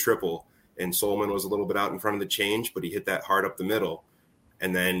got the triple, and Sollmann was a little bit out in front of the change, but he hit that hard up the middle.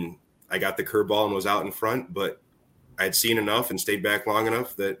 And then I got the curveball and was out in front, but I'd seen enough and stayed back long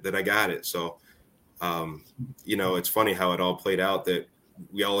enough that I got it. So, it's funny how it all played out, that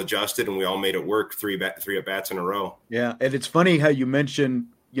we all adjusted and we all made it work, three at bats in a row. Yeah. And it's funny how you mentioned,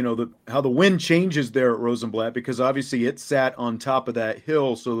 how the wind changes there at Rosenblatt, because obviously it sat on top of that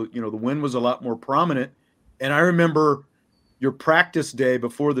hill. So, the wind was a lot more prominent. And I remember your practice day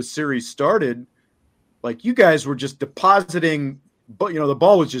before the series started, like you guys were just depositing, but the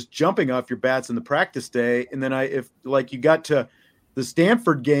ball was just jumping off your bats in the practice day. And then you got to the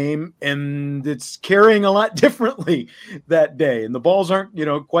Stanford game and it's carrying a lot differently that day, and the balls aren't,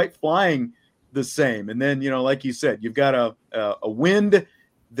 quite flying the same. And then, like you said, you've got a wind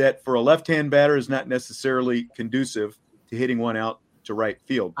that for a left-hand batter is not necessarily conducive to hitting one out to right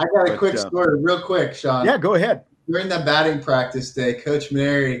field. I got a quick story real quick, Sean. Yeah, go ahead. During that batting practice day, Coach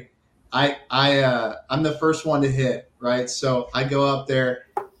Maneri, I'm the first one to hit, right? So I go up there,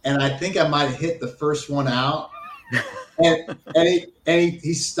 and I think I might have hit the first one out, and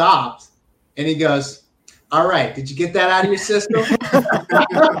he stopped, and he goes, "All right, did you get that out of your system?"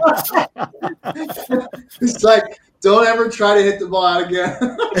 It's like, don't ever try to hit the ball out again.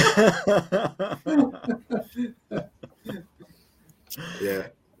 Yeah,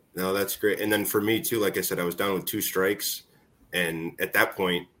 no, that's great. And then for me too, like I said, I was down with 2 strikes, and at that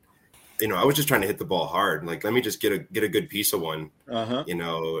point, I was just trying to hit the ball hard. Like, let me just get a good piece of one.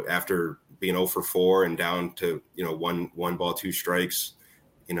 After being 0 for 4 and down to one ball, 2 strikes.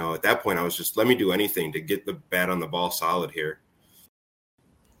 At that point, I was just, let me do anything to get the bat on the ball solid here.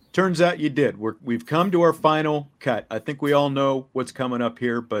 Turns out you did. We've come to our final cut. I think we all know what's coming up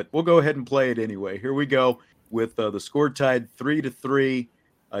here, but we'll go ahead and play it anyway. Here we go with the score tied 3-3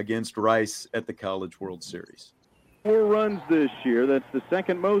 against Rice at the College World Series. 4 runs this year. That's the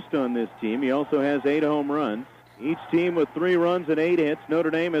second most on this team. He also has 8 home runs. Each team with 3 runs and 8 hits. Notre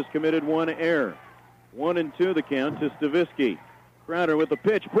Dame has committed 1 error. 1-2 the count to Stavisky. Crowder with the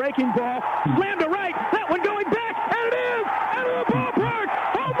pitch. Breaking ball. Slammed to right. That one going back. And it is out of the ballpark.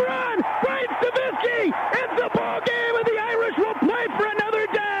 Home run. Brian Stavisky. It's a ball game, and the Irish will play for another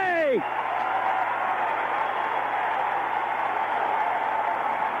day.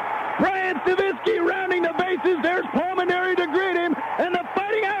 Brian Stavisky rounding the bases. There's Palmineri to greet him, and the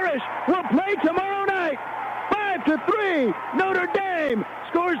Fighting Irish will play tomorrow night. 5-3. Notre Dame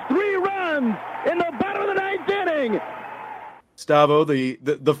scores 3 runs in the bottom of the 9th inning. Stavo,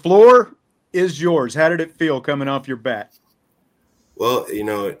 the floor is yours. How did it feel coming off your bat? Well,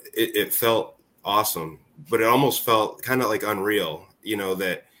 it felt awesome, but it almost felt kind of like unreal,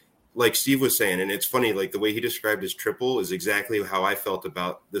 that like Steve was saying, and it's funny, like the way he described his triple is exactly how I felt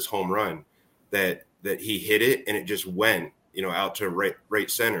about this home run, that he hit it and it just went, out to right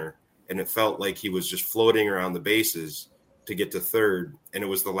center. And it felt like he was just floating around the bases to get to third. And it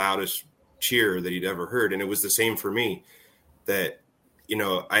was the loudest cheer that he'd ever heard. And it was the same for me, that,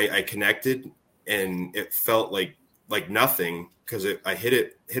 I connected, and it felt like nothing, because I hit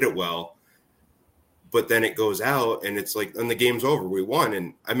it well. But then it goes out, and it's like, and the game's over. We won.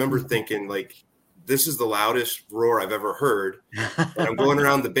 And I remember thinking, like, this is the loudest roar I've ever heard. And I'm going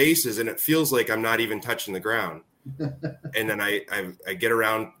around the bases, and it feels like I'm not even touching the ground. And then I get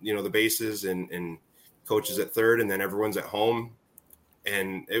around, the bases, and coach is at third, and then everyone's at home.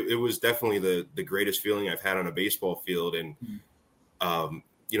 And it was definitely the greatest feeling I've had on a baseball field. And,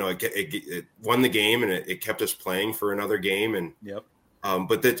 it won the game, and it kept us playing for another game. And, yep.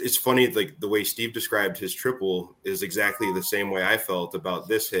 But it's funny, like the way Steve described his triple is exactly the same way I felt about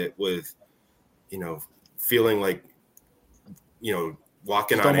this hit, with, feeling like,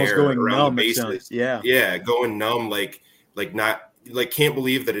 walking just on air going around numb, the bases. Yeah, going numb, like not, like, can't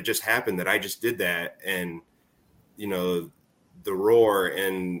believe that it just happened, that I just did that. And, the roar,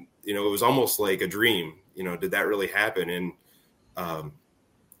 and, it was almost like a dream, did that really happen?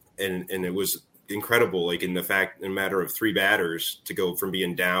 And it was incredible, like in a matter of 3 batters, to go from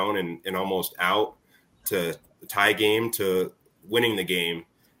being down and almost out to the tie game to winning the game.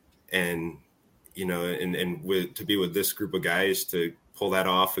 And, to be with this group of guys to pull that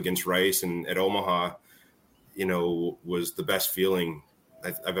off against Rice and at Omaha, was the best feeling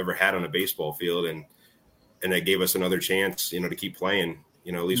I've ever had on a baseball field. And it gave us another chance, to keep playing,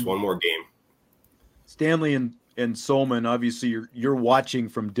 at least one more game. Stanley and Sollmann, obviously you're watching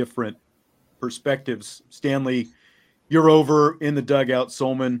from different perspectives. Stanley, you're over in the dugout.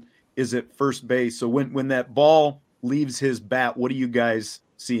 Sollmann is at first base. So when that ball leaves his bat, what are you guys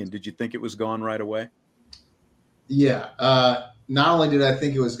seeing? Did you think it was gone right away? Yeah. not only did I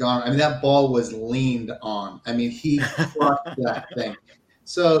think it was gone, I mean, that ball was leaned on. I mean, he crushed that thing.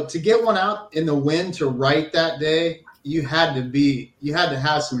 So to get one out in the wind to right that day, you had to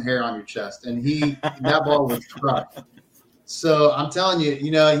have some hair on your chest, and that ball was crushed. So I'm telling you,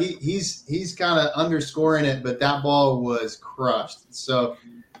 he's kind of underscoring it, but that ball was crushed. So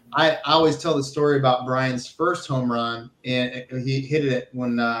I always tell the story about Brian's first home run, and he hit it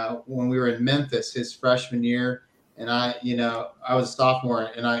when we were in Memphis his freshman year, and I was a sophomore,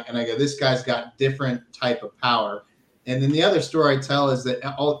 and I go, this guy's got different type of power. And then the other story I tell is that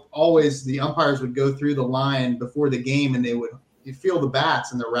always the umpires would go through the line before the game, and you feel the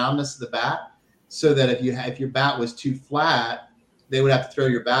bats and the roundness of the bat, so that if your bat was too flat, they would have to throw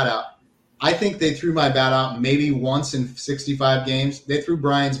your bat out. I think they threw my bat out maybe once in 65 games. They threw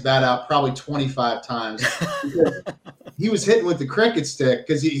Brian's bat out probably 25 times. He was hitting with the cricket stick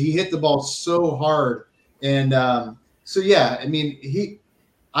because he hit the ball so hard. And I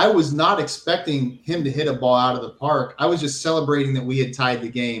was not expecting him to hit a ball out of the park. I was just celebrating that we had tied the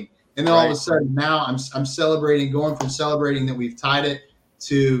game. And then all of a sudden now I'm celebrating, going from celebrating that we've tied it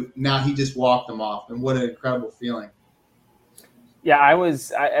to now he just walked them off. And what an incredible feeling. Yeah,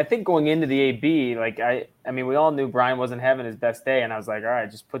 I think going into the AB, I mean, we all knew Brian wasn't having his best day. And I was like, all right,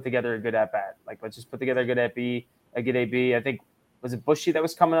 just put together a good at-bat. Let's just put together a good AB. I think, was it Bushy that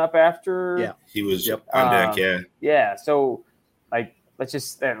was coming up after? Yeah, he was on deck, yeah. Yeah, so, let's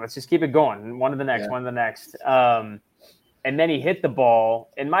just keep it going. One to the next. And then he hit the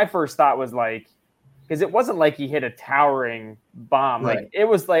ball. And my first thought was because it wasn't like he hit a towering bomb. Right. It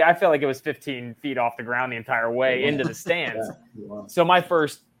was I felt like it was 15 feet off the ground the entire way into the stands. Yeah. So my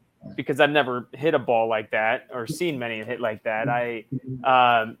first, because I've never hit a ball like that or seen many hit like that,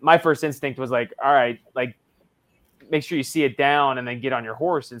 my first instinct was all right, make sure you see it down and then get on your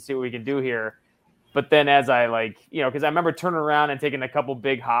horse and see what we can do here. But then as I because I remember turning around and taking a couple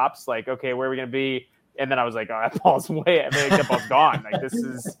big hops, okay, where are we going to be? And then I was like, oh, that ball's that ball's gone. This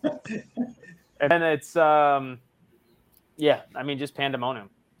is, and then it's, just pandemonium.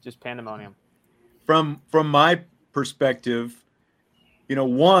 From my perspective,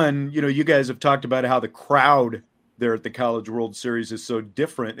 you guys have talked about how the crowd there at the College World Series is so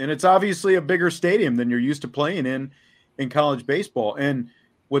different, and it's obviously a bigger stadium than you're used to playing in college baseball. And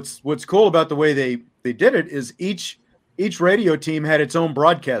what's cool about the way they did it is each radio team had its own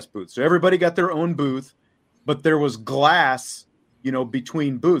broadcast booth. So everybody got their own booth, but there was glass,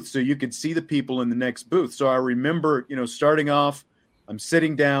 between booths, so you could see the people in the next booth. So I remember, starting off, I'm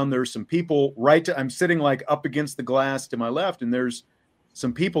sitting down, there's some people I'm sitting up against the glass to my left, and there's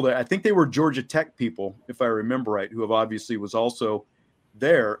some people there. I think they were Georgia Tech people, if I remember right, who have obviously was also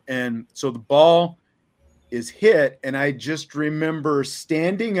there. And so the ball is hit, and I just remember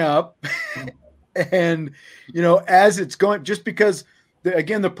standing up and, as it's going, just because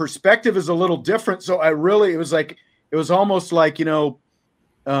again, the perspective is a little different. So it was almost like, Jack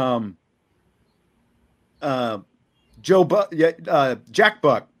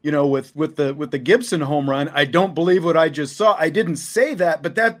Buck, with the Gibson home run. I don't believe what I just saw. I didn't say that,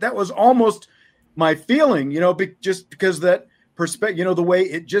 but that was almost my feeling, just because that perspective, the way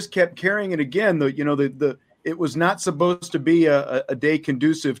it just kept carrying it again, it was not supposed to be a day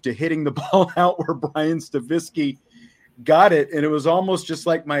conducive to hitting the ball out where Brian Stavisky got it. And it was almost just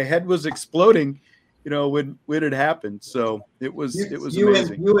like my head was exploding, when it happened. So it was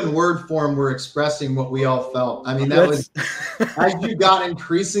amazing. You in word form were expressing what we all felt. I mean, that was, as you got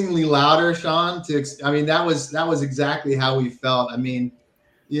increasingly louder, Sean, that was exactly how we felt. I mean,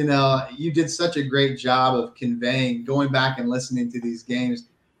 you did such a great job of conveying, going back and listening to these games,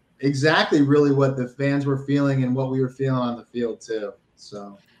 exactly really what the fans were feeling and what we were feeling on the field too.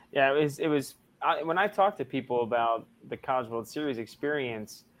 So, yeah, it was when I talk to people about the College World Series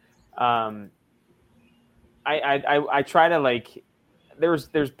experience, I try to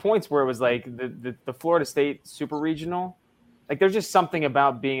there's points where it was the Florida State Super Regional, there's just something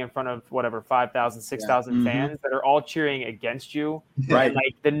about being in front of 5,000, 6,000 fans that are all cheering against you, right? And,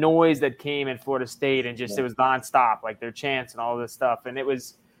 the noise that came in Florida State and just it was nonstop, their chants and all this stuff, and it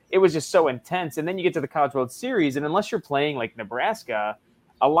was just so intense. And then you get to the College World Series, and unless you're playing Nebraska,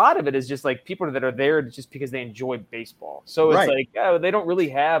 a lot of it is just people that are there just because they enjoy baseball. So it's they don't really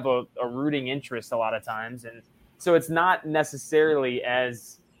have a rooting interest a lot of times. And so it's not necessarily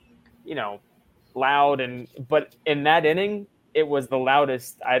as, loud. But in that inning, it was the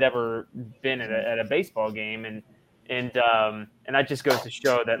loudest I'd ever been at a baseball game. And that just goes to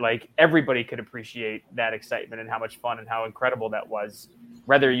show that everybody could appreciate that excitement and how much fun and how incredible that was,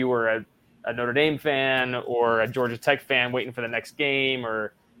 whether you were a Notre Dame fan or a Georgia Tech fan waiting for the next game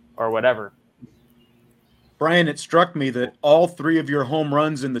or whatever. Brian, it struck me that all three of your home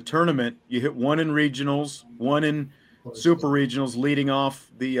runs in the tournament, you hit one in regionals, one in super regionals leading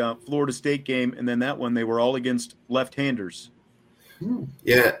off the Florida State game, and then that one, they were all against left-handers.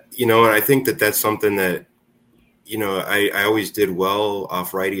 Yeah, and I think that's something that, I always did well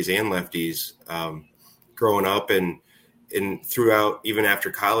off righties and lefties growing up and throughout, even after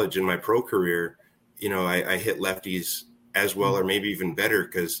college in my pro career, I hit lefties as well or maybe even better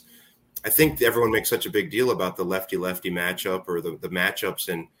because I think everyone makes such a big deal about the lefty-lefty matchup or the matchups.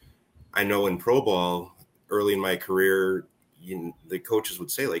 And I know in pro ball early in my career, the coaches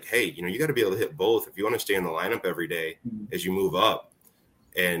would say like, hey, you got to be able to hit both if you want to stay in the lineup every day as you move up.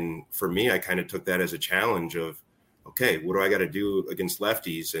 And for me, I kind of took that as a challenge of, okay, what do I got to do against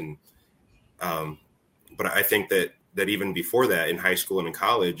lefties? And but I think that even before that in high school and in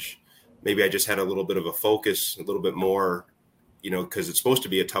college, maybe I just had a little bit of a focus, a little bit more, because it's supposed to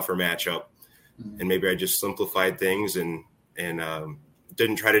be a tougher matchup. And maybe I just simplified things and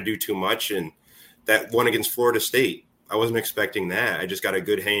didn't try to do too much. And that one against Florida State, I wasn't expecting that. I just got a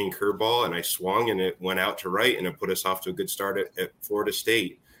good hanging curveball and I swung and it went out to right and it put us off to a good start at Florida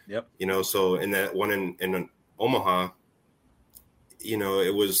State. Yep. So in that one in Omaha,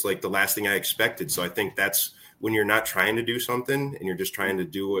 it was like the last thing I expected. So I think that's when you're not trying to do something and you're just trying to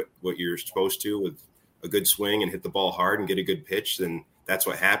do what you're supposed to with a good swing and hit the ball hard and get a good pitch, then that's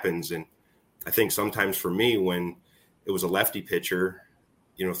what happens. And I think sometimes for me, when it was a lefty pitcher,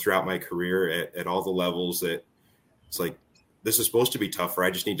 throughout my career at all the levels, that it's like, this is supposed to be tougher. I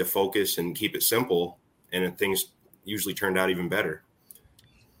just need to focus and keep it simple. And things usually turned out even better.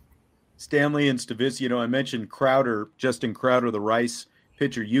 Stanley and Stavisky, I mentioned Justin Crowder, the Rice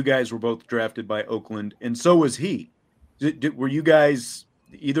pitcher. You guys were both drafted by Oakland, and so was he. Were you guys,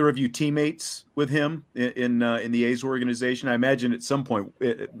 either of you, teammates with him in the A's organization? I imagine at some point,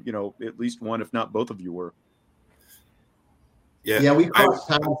 at least one, if not both of you were. Yeah, we crossed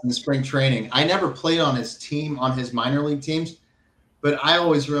paths in spring training. I never played on his team, on his minor league teams, but I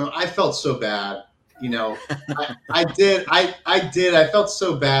always remember I felt so bad. I did. I felt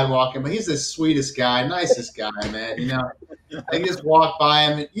so bad walking, but he's the sweetest guy, nicest guy, man. I just walked by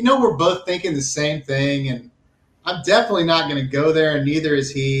him. We're both thinking the same thing, and I'm definitely not going to go there, and neither is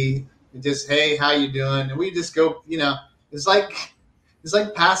he. Just, hey, how you doing? And we just go. It's like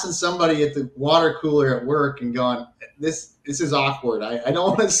passing somebody at the water cooler at work and going, this is awkward. I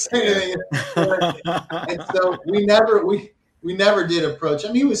don't want to say anything. And so we never did approach. I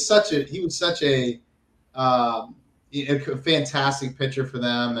mean, he was such a fantastic pitcher for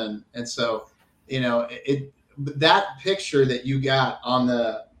them, and so that picture that you got on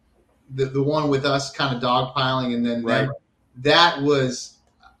the one with us kind of dogpiling, and then right. that was,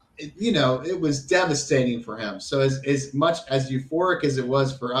 it was devastating for him. So as much as euphoric as it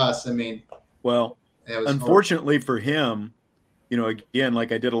was for us, I mean, well, unfortunately for him, again,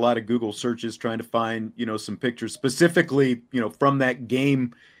 like I did a lot of Google searches trying to find, some pictures specifically, from that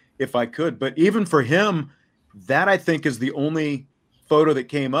game, if I could. But even for him, that I think is the only photo that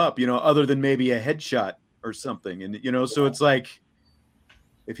came up, other than maybe a headshot or something. And, so it's like,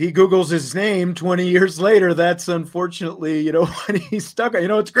 if he Googles his name 20 years later, that's unfortunately, what he's stuck on.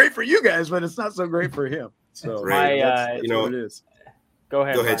 It's great for you guys, but it's not so great for him. So right. That's what it is. Go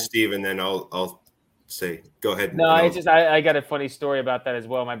ahead, Brian. Steve, and then I'll say, go ahead. No, I got a funny story about that as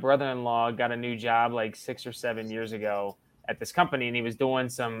well. My brother-in-law got a new job like 6 or 7 years ago at this company, and he was doing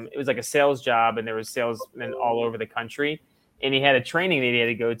it was like a sales job, and there was salesmen all over the country, and he had a training that he had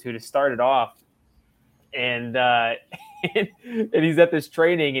to go to start it off. And and he's at this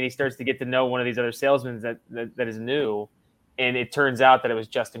training, and he starts to get to know one of these other salesmen that is new, and it turns out that it was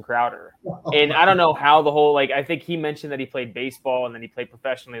Justin Crowder. And I don't know how the whole, I think he mentioned that he played baseball and then he played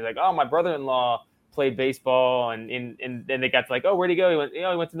professionally. He's like, oh, my brother-in-law played baseball, and then they got to oh, where'd he go? He went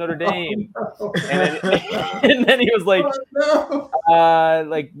to Notre Dame. And then he was like,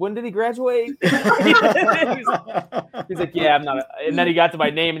 when did he graduate? he's like, yeah, I'm not. And then he got to my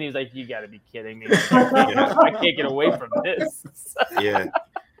name, and he was like, you got to be kidding me! I can't get away from this. Yeah.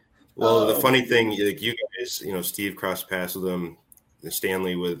 Well, the funny thing, you guys, Steve crossed paths with him,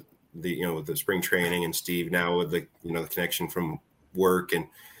 Stanley with with the spring training, and Steve now with the the connection from work. And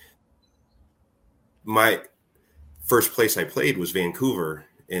my first place I played was Vancouver,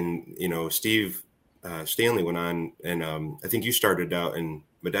 and Steve Stanley went on, and I think you started out in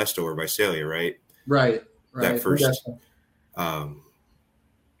Modesto or Visalia, right? Right. That first,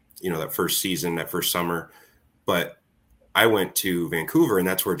 that first season, that first summer. But I went to Vancouver, and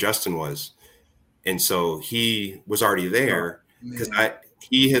that's where Justin was, and so he was already there because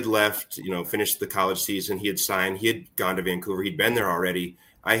he had left, finished the college season. He had signed. He had gone to Vancouver. He'd been there already.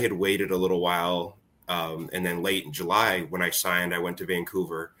 I had waited a little while And then late in July, when I signed, I went to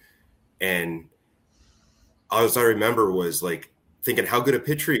Vancouver, and all I remember was like thinking how good a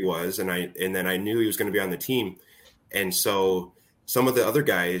pitcher he was. And then I knew he was going to be on the team. And so some of the other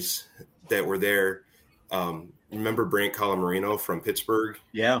guys that were there, remember Brant Colamarino from Pittsburgh?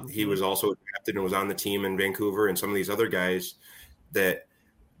 Yeah. He was also drafted and was on the team in Vancouver. And some of these other guys that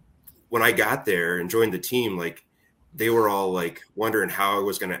when I got there and joined the team, like they were all like wondering how I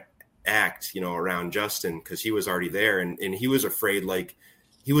was going to act, around Justin, because he was already there. And he was afraid, like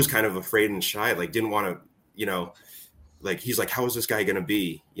he was kind of afraid and shy, like didn't want to, like he's like, how is this guy going to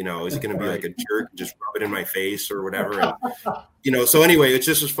be? Is he going to be like a jerk, just rub it in my face or whatever? And, so anyway, it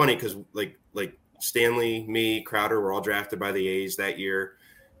just was funny because like Stanley, me, Crowder were all drafted by the A's that year,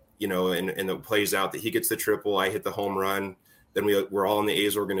 and it plays out that he gets the triple, I hit the home run. Then we're all in the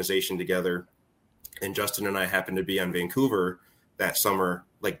A's organization together. And Justin and I happened to be on Vancouver that summer.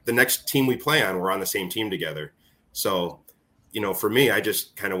 Like the next team we play on, we're on the same team together. So, for me, I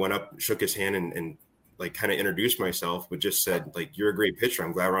just kind of went up, shook his hand and like kind of introduced myself, but just said like, you're a great pitcher.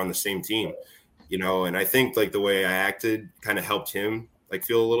 I'm glad we're on the same team, and I think like the way I acted kind of helped him like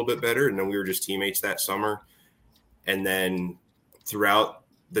feel a little bit better. And then we were just teammates that summer. And then throughout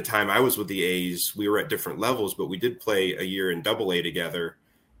the time I was with the A's, we were at different levels, but we did play a year in AA together.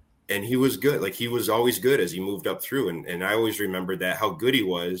 And he was good. Like he was always good as he moved up through. And I always remembered that, how good he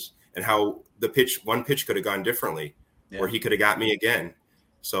was and how one pitch could have gone differently, or he could have got me again.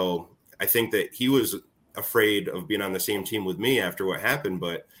 So I think that he was afraid of being on the same team with me after what happened.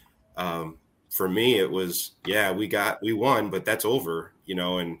 But for me, it was, we won, but that's over,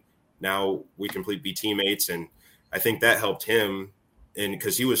 and now we can be teammates. And I think that helped him, and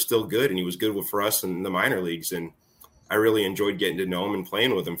because he was still good and he was good for us in the minor leagues. And I really enjoyed getting to know him and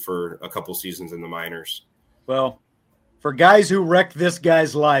playing with him for a couple seasons in the minors. Well, for guys who wrecked this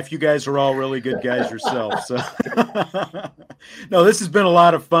guy's life, you guys are all really good guys yourself. So, no, this has been a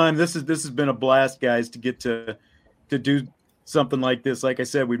lot of fun. This has been a blast, guys, to get to do something like this. Like I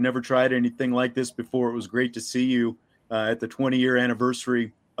said, we've never tried anything like this before. It was great to see you at the 20-year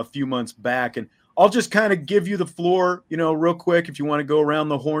anniversary a few months back. And I'll just kind of give you the floor, real quick, if you want to go around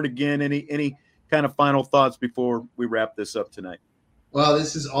the horn again. Any kind of final thoughts before we wrap this up tonight? Well,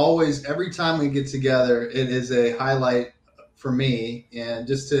 this is always, every time we get together, it is a highlight for me, and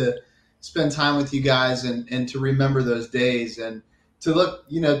just to spend time with you guys and to remember those days and to look,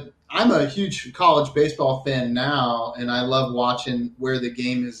 I'm a huge college baseball fan now, and I love watching where the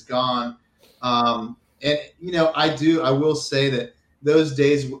game has gone. And, I will say that those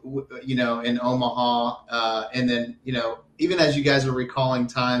days, in Omaha, and then, even as you guys are recalling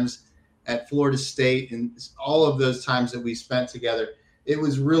times at Florida State and all of those times that we spent together, it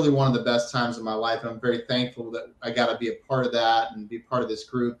was really one of the best times of my life. I'm very thankful that I got to be a part of that and be part of this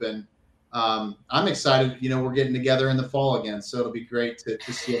group. And I'm excited, we're getting together in the fall again. So it'll be great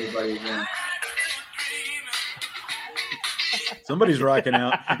to see everybody again. Somebody's rocking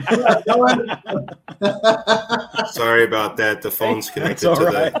out. Sorry about that. The phone's connected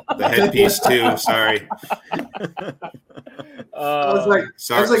to the headpiece too. Sorry. I was like,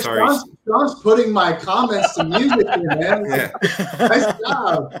 sorry. John's putting my comments to music here, man. Yeah. Nice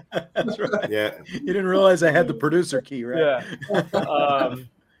job. Yeah. You didn't realize I had the producer key, right? Yeah.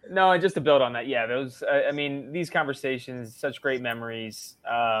 No, and just to build on that, those. These conversations, such great memories.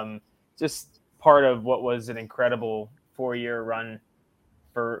 Just part of what was an incredible 4-year run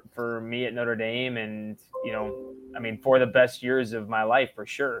for me at Notre Dame, and for the best years of my life for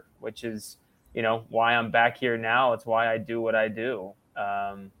sure, which is why I'm back here now. It's why I do what I do.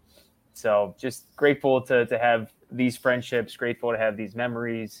 So just grateful to have these friendships, grateful to have these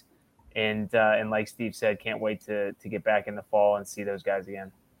memories, and like Steve said, can't wait to get back in the fall and see those guys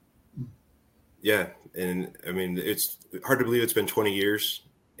again. Yeah, and it's hard to believe it's been 20 years,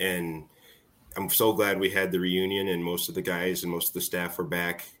 and I'm so glad we had the reunion, and most of the guys and most of the staff were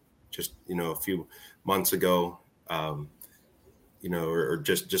back just, a few months ago, or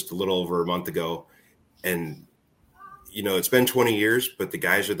just a little over a month ago. And, it's been 20 years, but the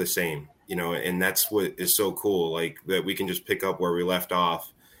guys are the same, and that's what is so cool, like that we can just pick up where we left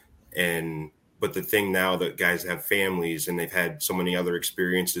off. But the thing now that guys have families and they've had so many other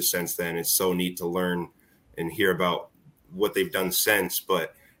experiences since then, it's so neat to learn and hear about what they've done since.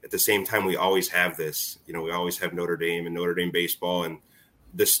 But at the same time, we always have this, we always have Notre Dame and Notre Dame baseball, and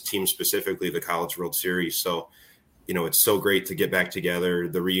this team specifically, the College World Series. So, it's so great to get back together.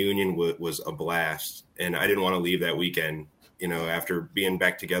 The reunion was a blast, and I didn't want to leave that weekend, after being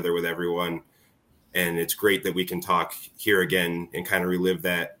back together with everyone. And it's great that we can talk here again and kind of relive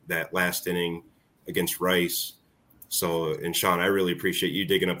that last inning against Rice. So, and Sean, I really appreciate you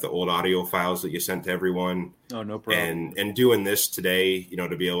digging up the old audio files that you sent to everyone. Oh, no problem. And doing this today,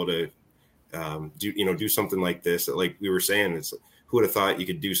 to be able to do something like this. Like we were saying, it's who would have thought you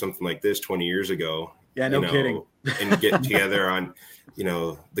could do something like this 20 years ago? Yeah, no kidding. And get together on,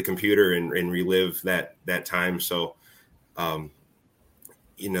 the computer and relive that time. So,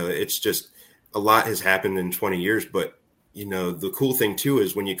 it's just a lot has happened in 20 years. But, the cool thing, too,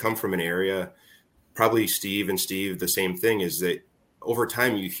 is when you come from an area, probably Steve, the same thing is that over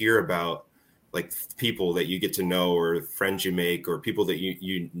time you hear about like people that you get to know or friends you make or people that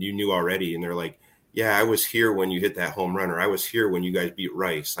you knew already. And they're like, yeah, I was here when you hit that home run, or I was here when you guys beat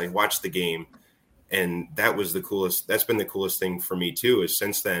Rice. I watched the game. And that was the coolest. That's been the coolest thing for me, too, is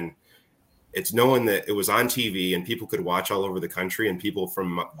since then, it's knowing that it was on TV and people could watch all over the country and people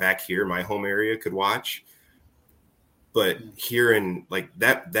from back here, my home area, could watch. But hearing like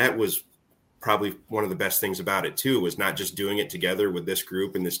that was probably one of the best things about it, too, was not just doing it together with this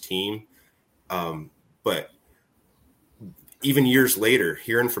group and this team. But even years later,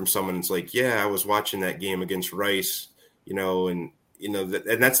 hearing from someone, it's like, yeah, I was watching that game against Rice, and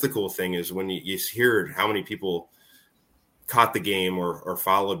that's the cool thing is when you hear how many people caught the game or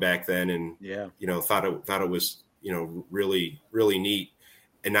followed back then and, thought it was, really, really neat.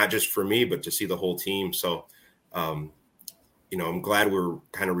 And not just for me, but to see the whole team. So, I'm glad we're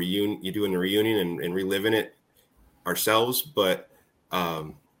kind of doing the reunion and reliving it ourselves. But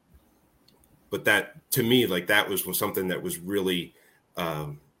that to me, like that was something that was really,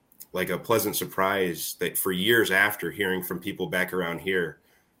 like a pleasant surprise that for years after hearing from people back around here,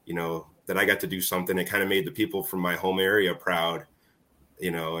 that I got to do something. It kind of made the people from my home area proud,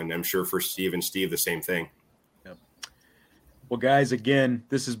 and I'm sure for Steve the same thing. Yep. Well, guys, again,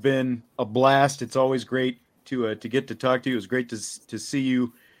 this has been a blast. It's always great to get to talk to you. It was great to see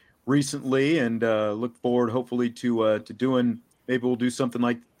you recently and look forward hopefully to doing, maybe we'll do something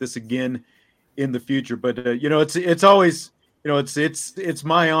like this again in the future. But, it's always, it's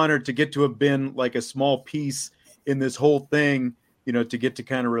my honor to get to have been like a small piece in this whole thing, to get to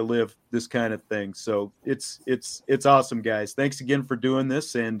kind of relive this kind of thing. So it's awesome, guys. Thanks again for doing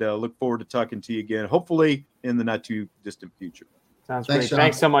this, and look forward to talking to you again, hopefully in the not too distant future. Sounds great.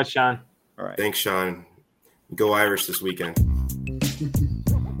 Thanks so much, Sean. All right. Thanks, Sean. Go Irish this weekend.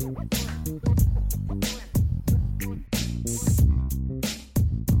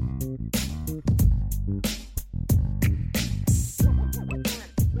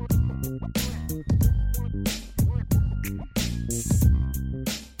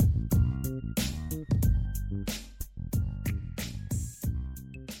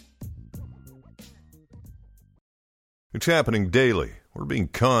 It's happening daily. We're being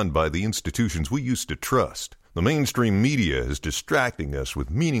conned by the institutions we used to trust. The mainstream media is distracting us with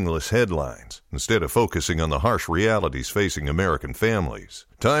meaningless headlines instead of focusing on the harsh realities facing American families.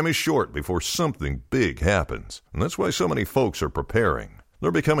 Time is short before something big happens, and that's why so many folks are preparing.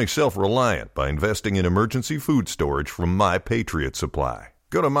 They're becoming self-reliant by investing in emergency food storage from My Patriot Supply.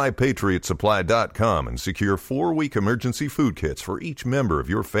 Go to MyPatriotSupply.com and secure 4-week emergency food kits for each member of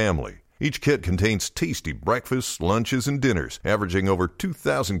your family. Each kit contains tasty breakfasts, lunches, and dinners, averaging over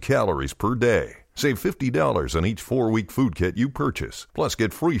 2,000 calories per day. Save $50 on each 4-week food kit you purchase. Plus,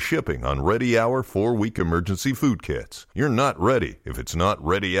 get free shipping on Ready Hour 4-week emergency food kits. You're not ready if it's not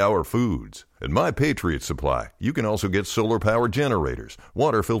Ready Hour foods. At My Patriot Supply, you can also get solar power generators,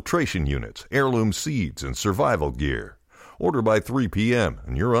 water filtration units, heirloom seeds, and survival gear. Order by 3 p.m.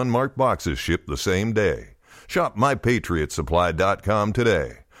 and your unmarked boxes ship the same day. Shop MyPatriotSupply.com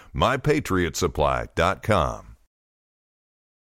today. MyPatriotSupply.com.